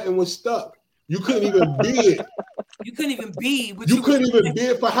wannabe button was stuck. You couldn't even be it. You couldn't even be. You couldn't even be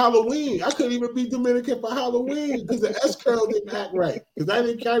it for Halloween. I couldn't even be Dominican for Halloween because the S curl didn't act right. Because I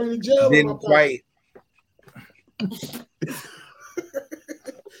didn't carry the gel. Didn't quite.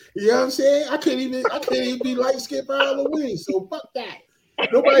 You know what I'm saying? I couldn't even be light skinned for Halloween. So fuck that.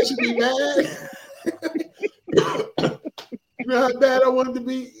 Nobody should be mad. You know how bad I wanted to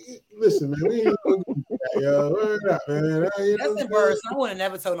be? Listen, man, we ain't gonna do that, yo. Word up, man. That's embarrassing. I would have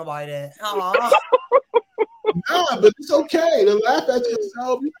never told nobody that. Nah, but it's okay to laugh at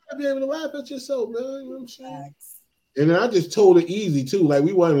yourself. You gotta be able to laugh at yourself, man. You know what I'm saying? And then I just told it easy too. Like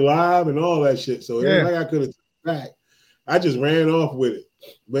we wasn't live and all that shit. So it ain't like I could have back. I just ran off with it.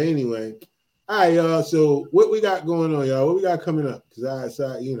 But anyway, all right, y'all. So what we got going on, y'all? What we got coming up? Because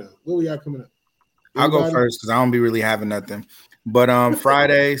what we got coming up? I'll go first because I don't be really having nothing. But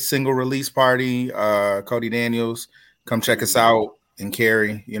Friday, single release party, Cody Daniels. Come check us out in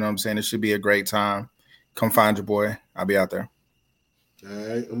Cary. You know what I'm saying? It should be a great time. Come find your boy. I'll be out there. All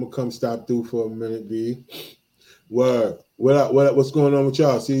right, I'm gonna come stop through for a minute, B. Word. What's going on with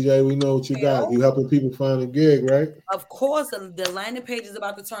y'all? CJ, we know what you got. You helping people find a gig, right? Of course, the landing page is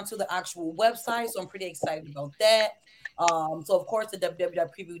about to turn to the actual website, so I'm pretty excited about that. So of course the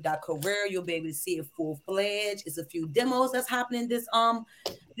www.preview.career, you'll be able to see it full-fledged. It's a few demos that's happening this month.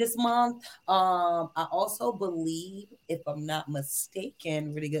 I also believe, if I'm not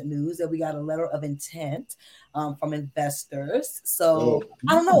mistaken, really good news that we got a letter of intent from investors. So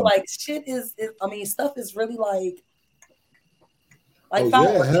I don't know, like shit is stuff is really like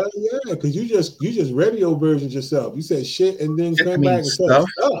hell yeah, because you just radio versioned yourself. You said shit and then come back and say stuff.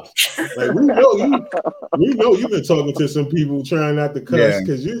 Like we know you've been talking to some people trying not to cuss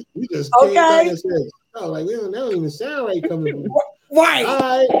because you just came back and said, like that don't even sound right coming from. Right. All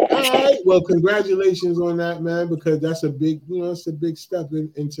right. Well, congratulations on that, man, because that's a big, it's a big step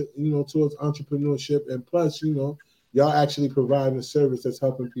into towards entrepreneurship, and plus, y'all actually providing a service that's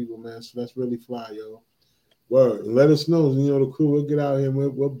helping people, man. So that's really fly, yo. Word. And let us know, the crew will get out here and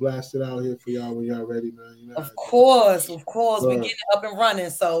we'll blast it out here for y'all when y'all ready, man. Of course. We're getting it up and running.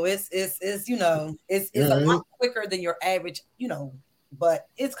 So it's a lot quicker than your average, but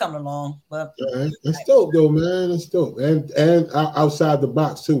it's coming along. But that's dope though, man. That's dope. And outside the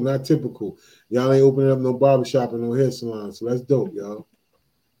box too, not typical. Y'all ain't opening up no barbershop and no hair salon. So that's dope, y'all.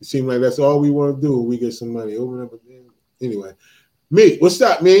 It seems like that's all we want to do when we get some money. Open up anyway. Meek, what's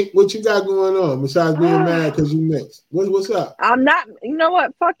up, Meek? What you got going on besides being mad because you mixed? What's up? I'm not. You know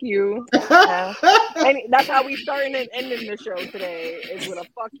what? Fuck you. And that's how we starting and ending the show today. Is with a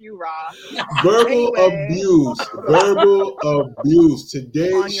fuck you, Ra. Verbal abuse.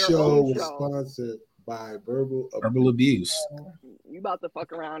 Today's show was sponsored by verbal abuse. You about to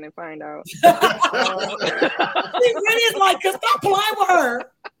fuck around and find out. She really is like, cause stop playing with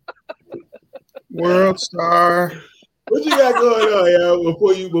her. World star. What you got going on, yo?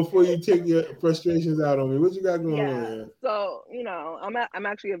 Before you take your frustrations out on me, what you got going on? Yo? So I'm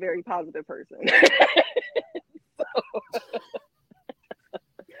actually a very positive person.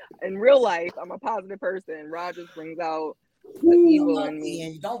 In real life, I'm a positive person. Rod just brings out evil in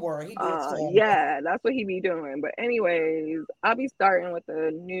me. Don't worry, he did. Yeah, that's what he be doing. But anyways, I'll be starting with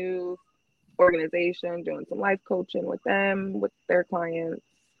a new organization, doing some life coaching with them, with their clients,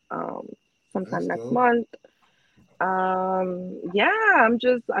 sometime next month. I'm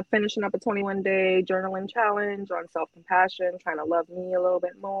finishing up a 21-day journaling challenge on self-compassion, trying to love me a little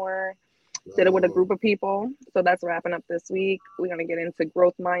bit more. Did it with a group of people, so that's wrapping up this week. We're gonna get into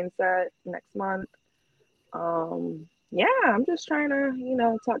growth mindset next month. I'm just trying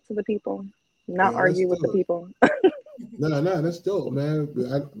to, talk to the people, not argue with the people. No, that's dope, man.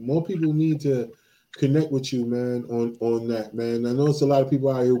 More people need to connect with you, man, on that, man. I know it's a lot of people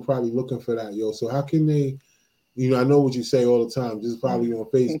out here who probably looking for that, yo. So how can they, I know what you say all the time, just probably on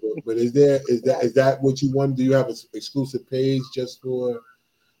Facebook, but is that what you want? Do you have an exclusive page just for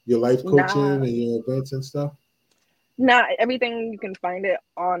your life coaching and your events and stuff? Nah, everything you can find it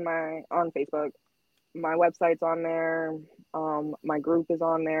on Facebook. My website's on there. My group is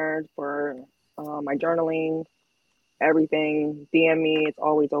on there for my journaling, everything. DM me, it's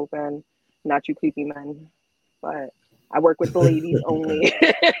always open. Not you creepy men, but I work with the ladies only.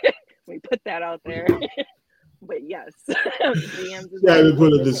 We put that out there. But yes, yeah, to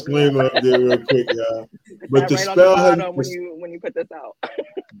put a disclaimer up there real quick, y'all. But to spell her when you put this out.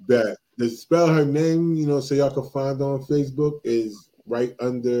 That to spell her name, so y'all can find her on Facebook is right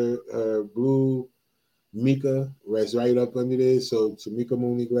under Blue Mika. It's right up under there. So Tamika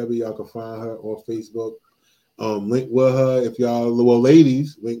Monique Levy, y'all can find her on Facebook. Link with her if y'all,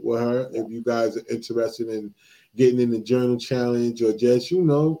 ladies, link with her if you guys are interested in getting in the journal challenge or just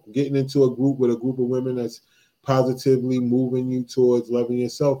getting into a group with a group of women that's positively moving you towards loving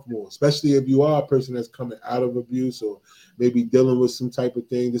yourself more, especially if you are a person that's coming out of abuse or maybe dealing with some type of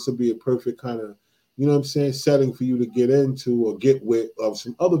thing. This will be a perfect kind of, setting for you to get into or get with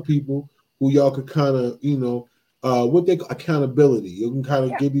some other people who y'all could kind of, what they call accountability. You can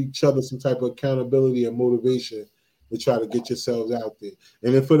kind of give each other some type of accountability and motivation to try to get yourselves out there.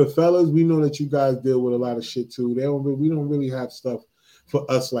 And then for the fellas, we know that you guys deal with a lot of shit too. We don't really have stuff for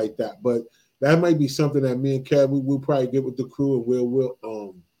us like that, but that might be something that me and Kev, we'll probably get with the crew and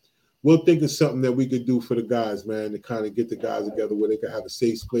we'll think of something that we could do for the guys, man, to kind of get the guys together where they can have a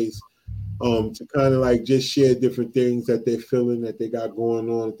safe place to kind of like just share different things that they're feeling, that they got going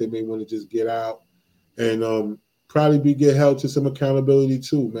on, that they may want to just get out, and probably get held to some accountability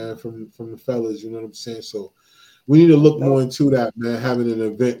too, man, from the fellas, you know what I'm saying? So we need to look more into that, man, having an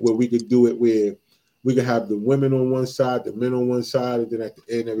event where we could do it where we could have the women on one side, the men on one side, and then at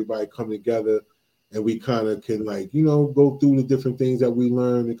the end, everybody come together and we kind of can go through the different things that we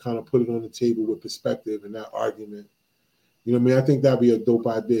learn and kind of put it on the table with perspective and not argument. You know what I mean? I think that'd be a dope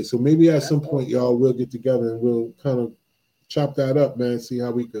idea. So maybe at some point, y'all, we'll get together and we'll kind of chop that up, man, see how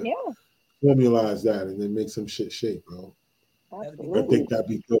we could formalize that and then make some shit shake, bro. Absolutely. I think that'd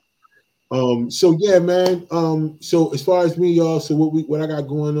be dope. So yeah, man. So as far as me, y'all, so what I got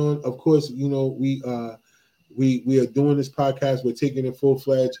going on, of course, we are doing this podcast. We're taking it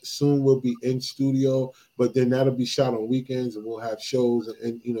full-fledged. Soon we'll be in studio, but then that'll be shot on weekends and we'll have shows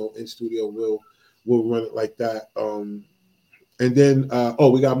and in studio we'll run it like that. And then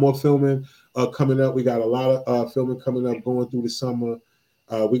we got more filming coming up. We got a lot of filming coming up going through the summer.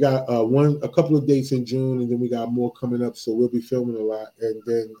 We got a couple of dates in June, and then we got more coming up. So we'll be filming a lot. And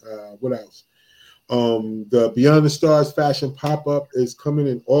then what else? The Beyond the Stars fashion pop-up is coming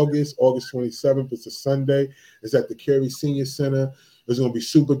in August 27th. It's a Sunday. It's at the Cary Senior Center. It's going to be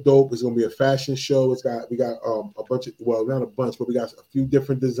super dope. It's going to be a fashion show. We got a bunch of, well, not a bunch, but we got a few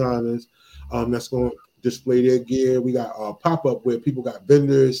different designers that's going to display their gear. We got a pop-up where people got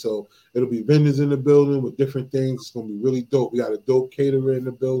vendors, so it'll be vendors in the building with different things. It's gonna be really dope. We got a dope caterer in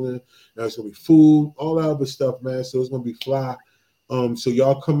the building. Now it's gonna be food, all that other stuff, man. So it's gonna be fly. So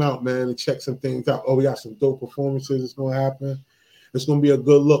y'all come out, man, and check some things out. We got some dope performances that's gonna happen. It's gonna be a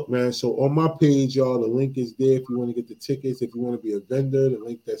good look, man. So on my page, y'all, the link is there if you want to get the tickets. If you want to be a vendor, the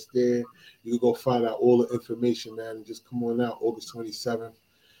link that's there. You can go find out all the information, man, and just come on out August 27th.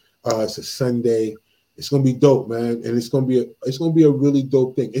 It's a Sunday. It's gonna be dope, man, and it's gonna be a really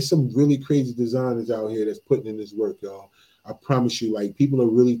dope thing. It's some really crazy designers out here that's putting in this work, y'all. I promise you, like, people are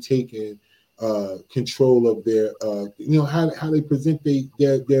really taking control of their, how they present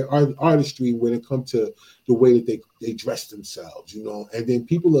their artistry when it comes to the way that they dress themselves, and then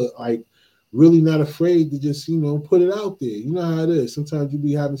people are like really not afraid to just put it out there. You know how it is. Sometimes you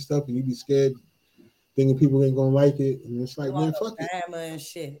be having stuff and you be scared, thinking people ain't gonna like it, and it's like, man, fuck it. And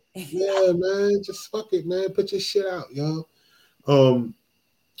shit. Yeah, man, just fuck it, man. Put your shit out, y'all.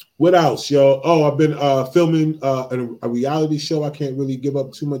 What else, y'all? Oh, I've been filming a reality show. I can't really give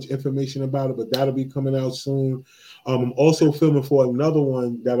up too much information about it, but that'll be coming out soon. I'm also filming for another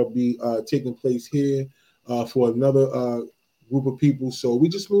one that'll be taking place here for another group of people. So we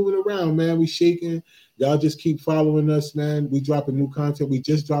just moving around, man. We shaking. Y'all just keep following us, man. We dropping new content. We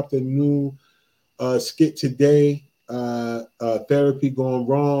just dropped a new skit today. Therapy Gone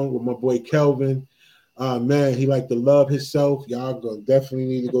Wrong with my boy Kelvin. Man, he like to love himself. Y'all gonna definitely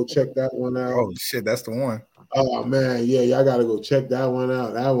need to go check that one out. Oh shit, that's the one. Oh man, yeah, y'all gotta go check that one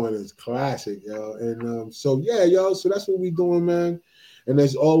out. That one is classic, yo. And so yeah, yo, so that's what we doing, man. And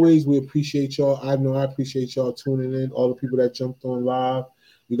as always, we appreciate y'all. I know I appreciate y'all tuning in. All the people that jumped on live.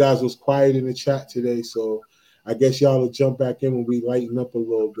 You guys was quiet in the chat today, so I guess y'all will jump back in when we lighten up a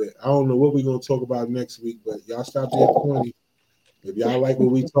little bit. I don't know what we're gonna talk about next week, but y'all stop being corny. If y'all like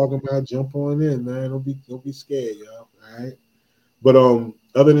what we talking about, jump on in, man. Don't be scared, y'all. All right. But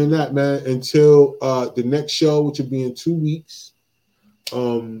other than that, man, until the next show, which will be in 2 weeks,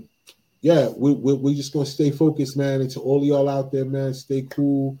 yeah, we're just gonna stay focused, man. And to all y'all out there, man, stay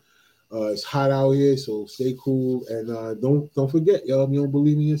cool. It's hot out here, so stay cool and don't forget, y'all. If you don't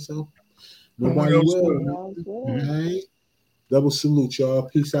believe in yourself, nobody will. Sounds good. All right. Double salute, y'all.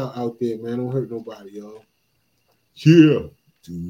 Peace out there, man. Don't hurt nobody, y'all. Yeah.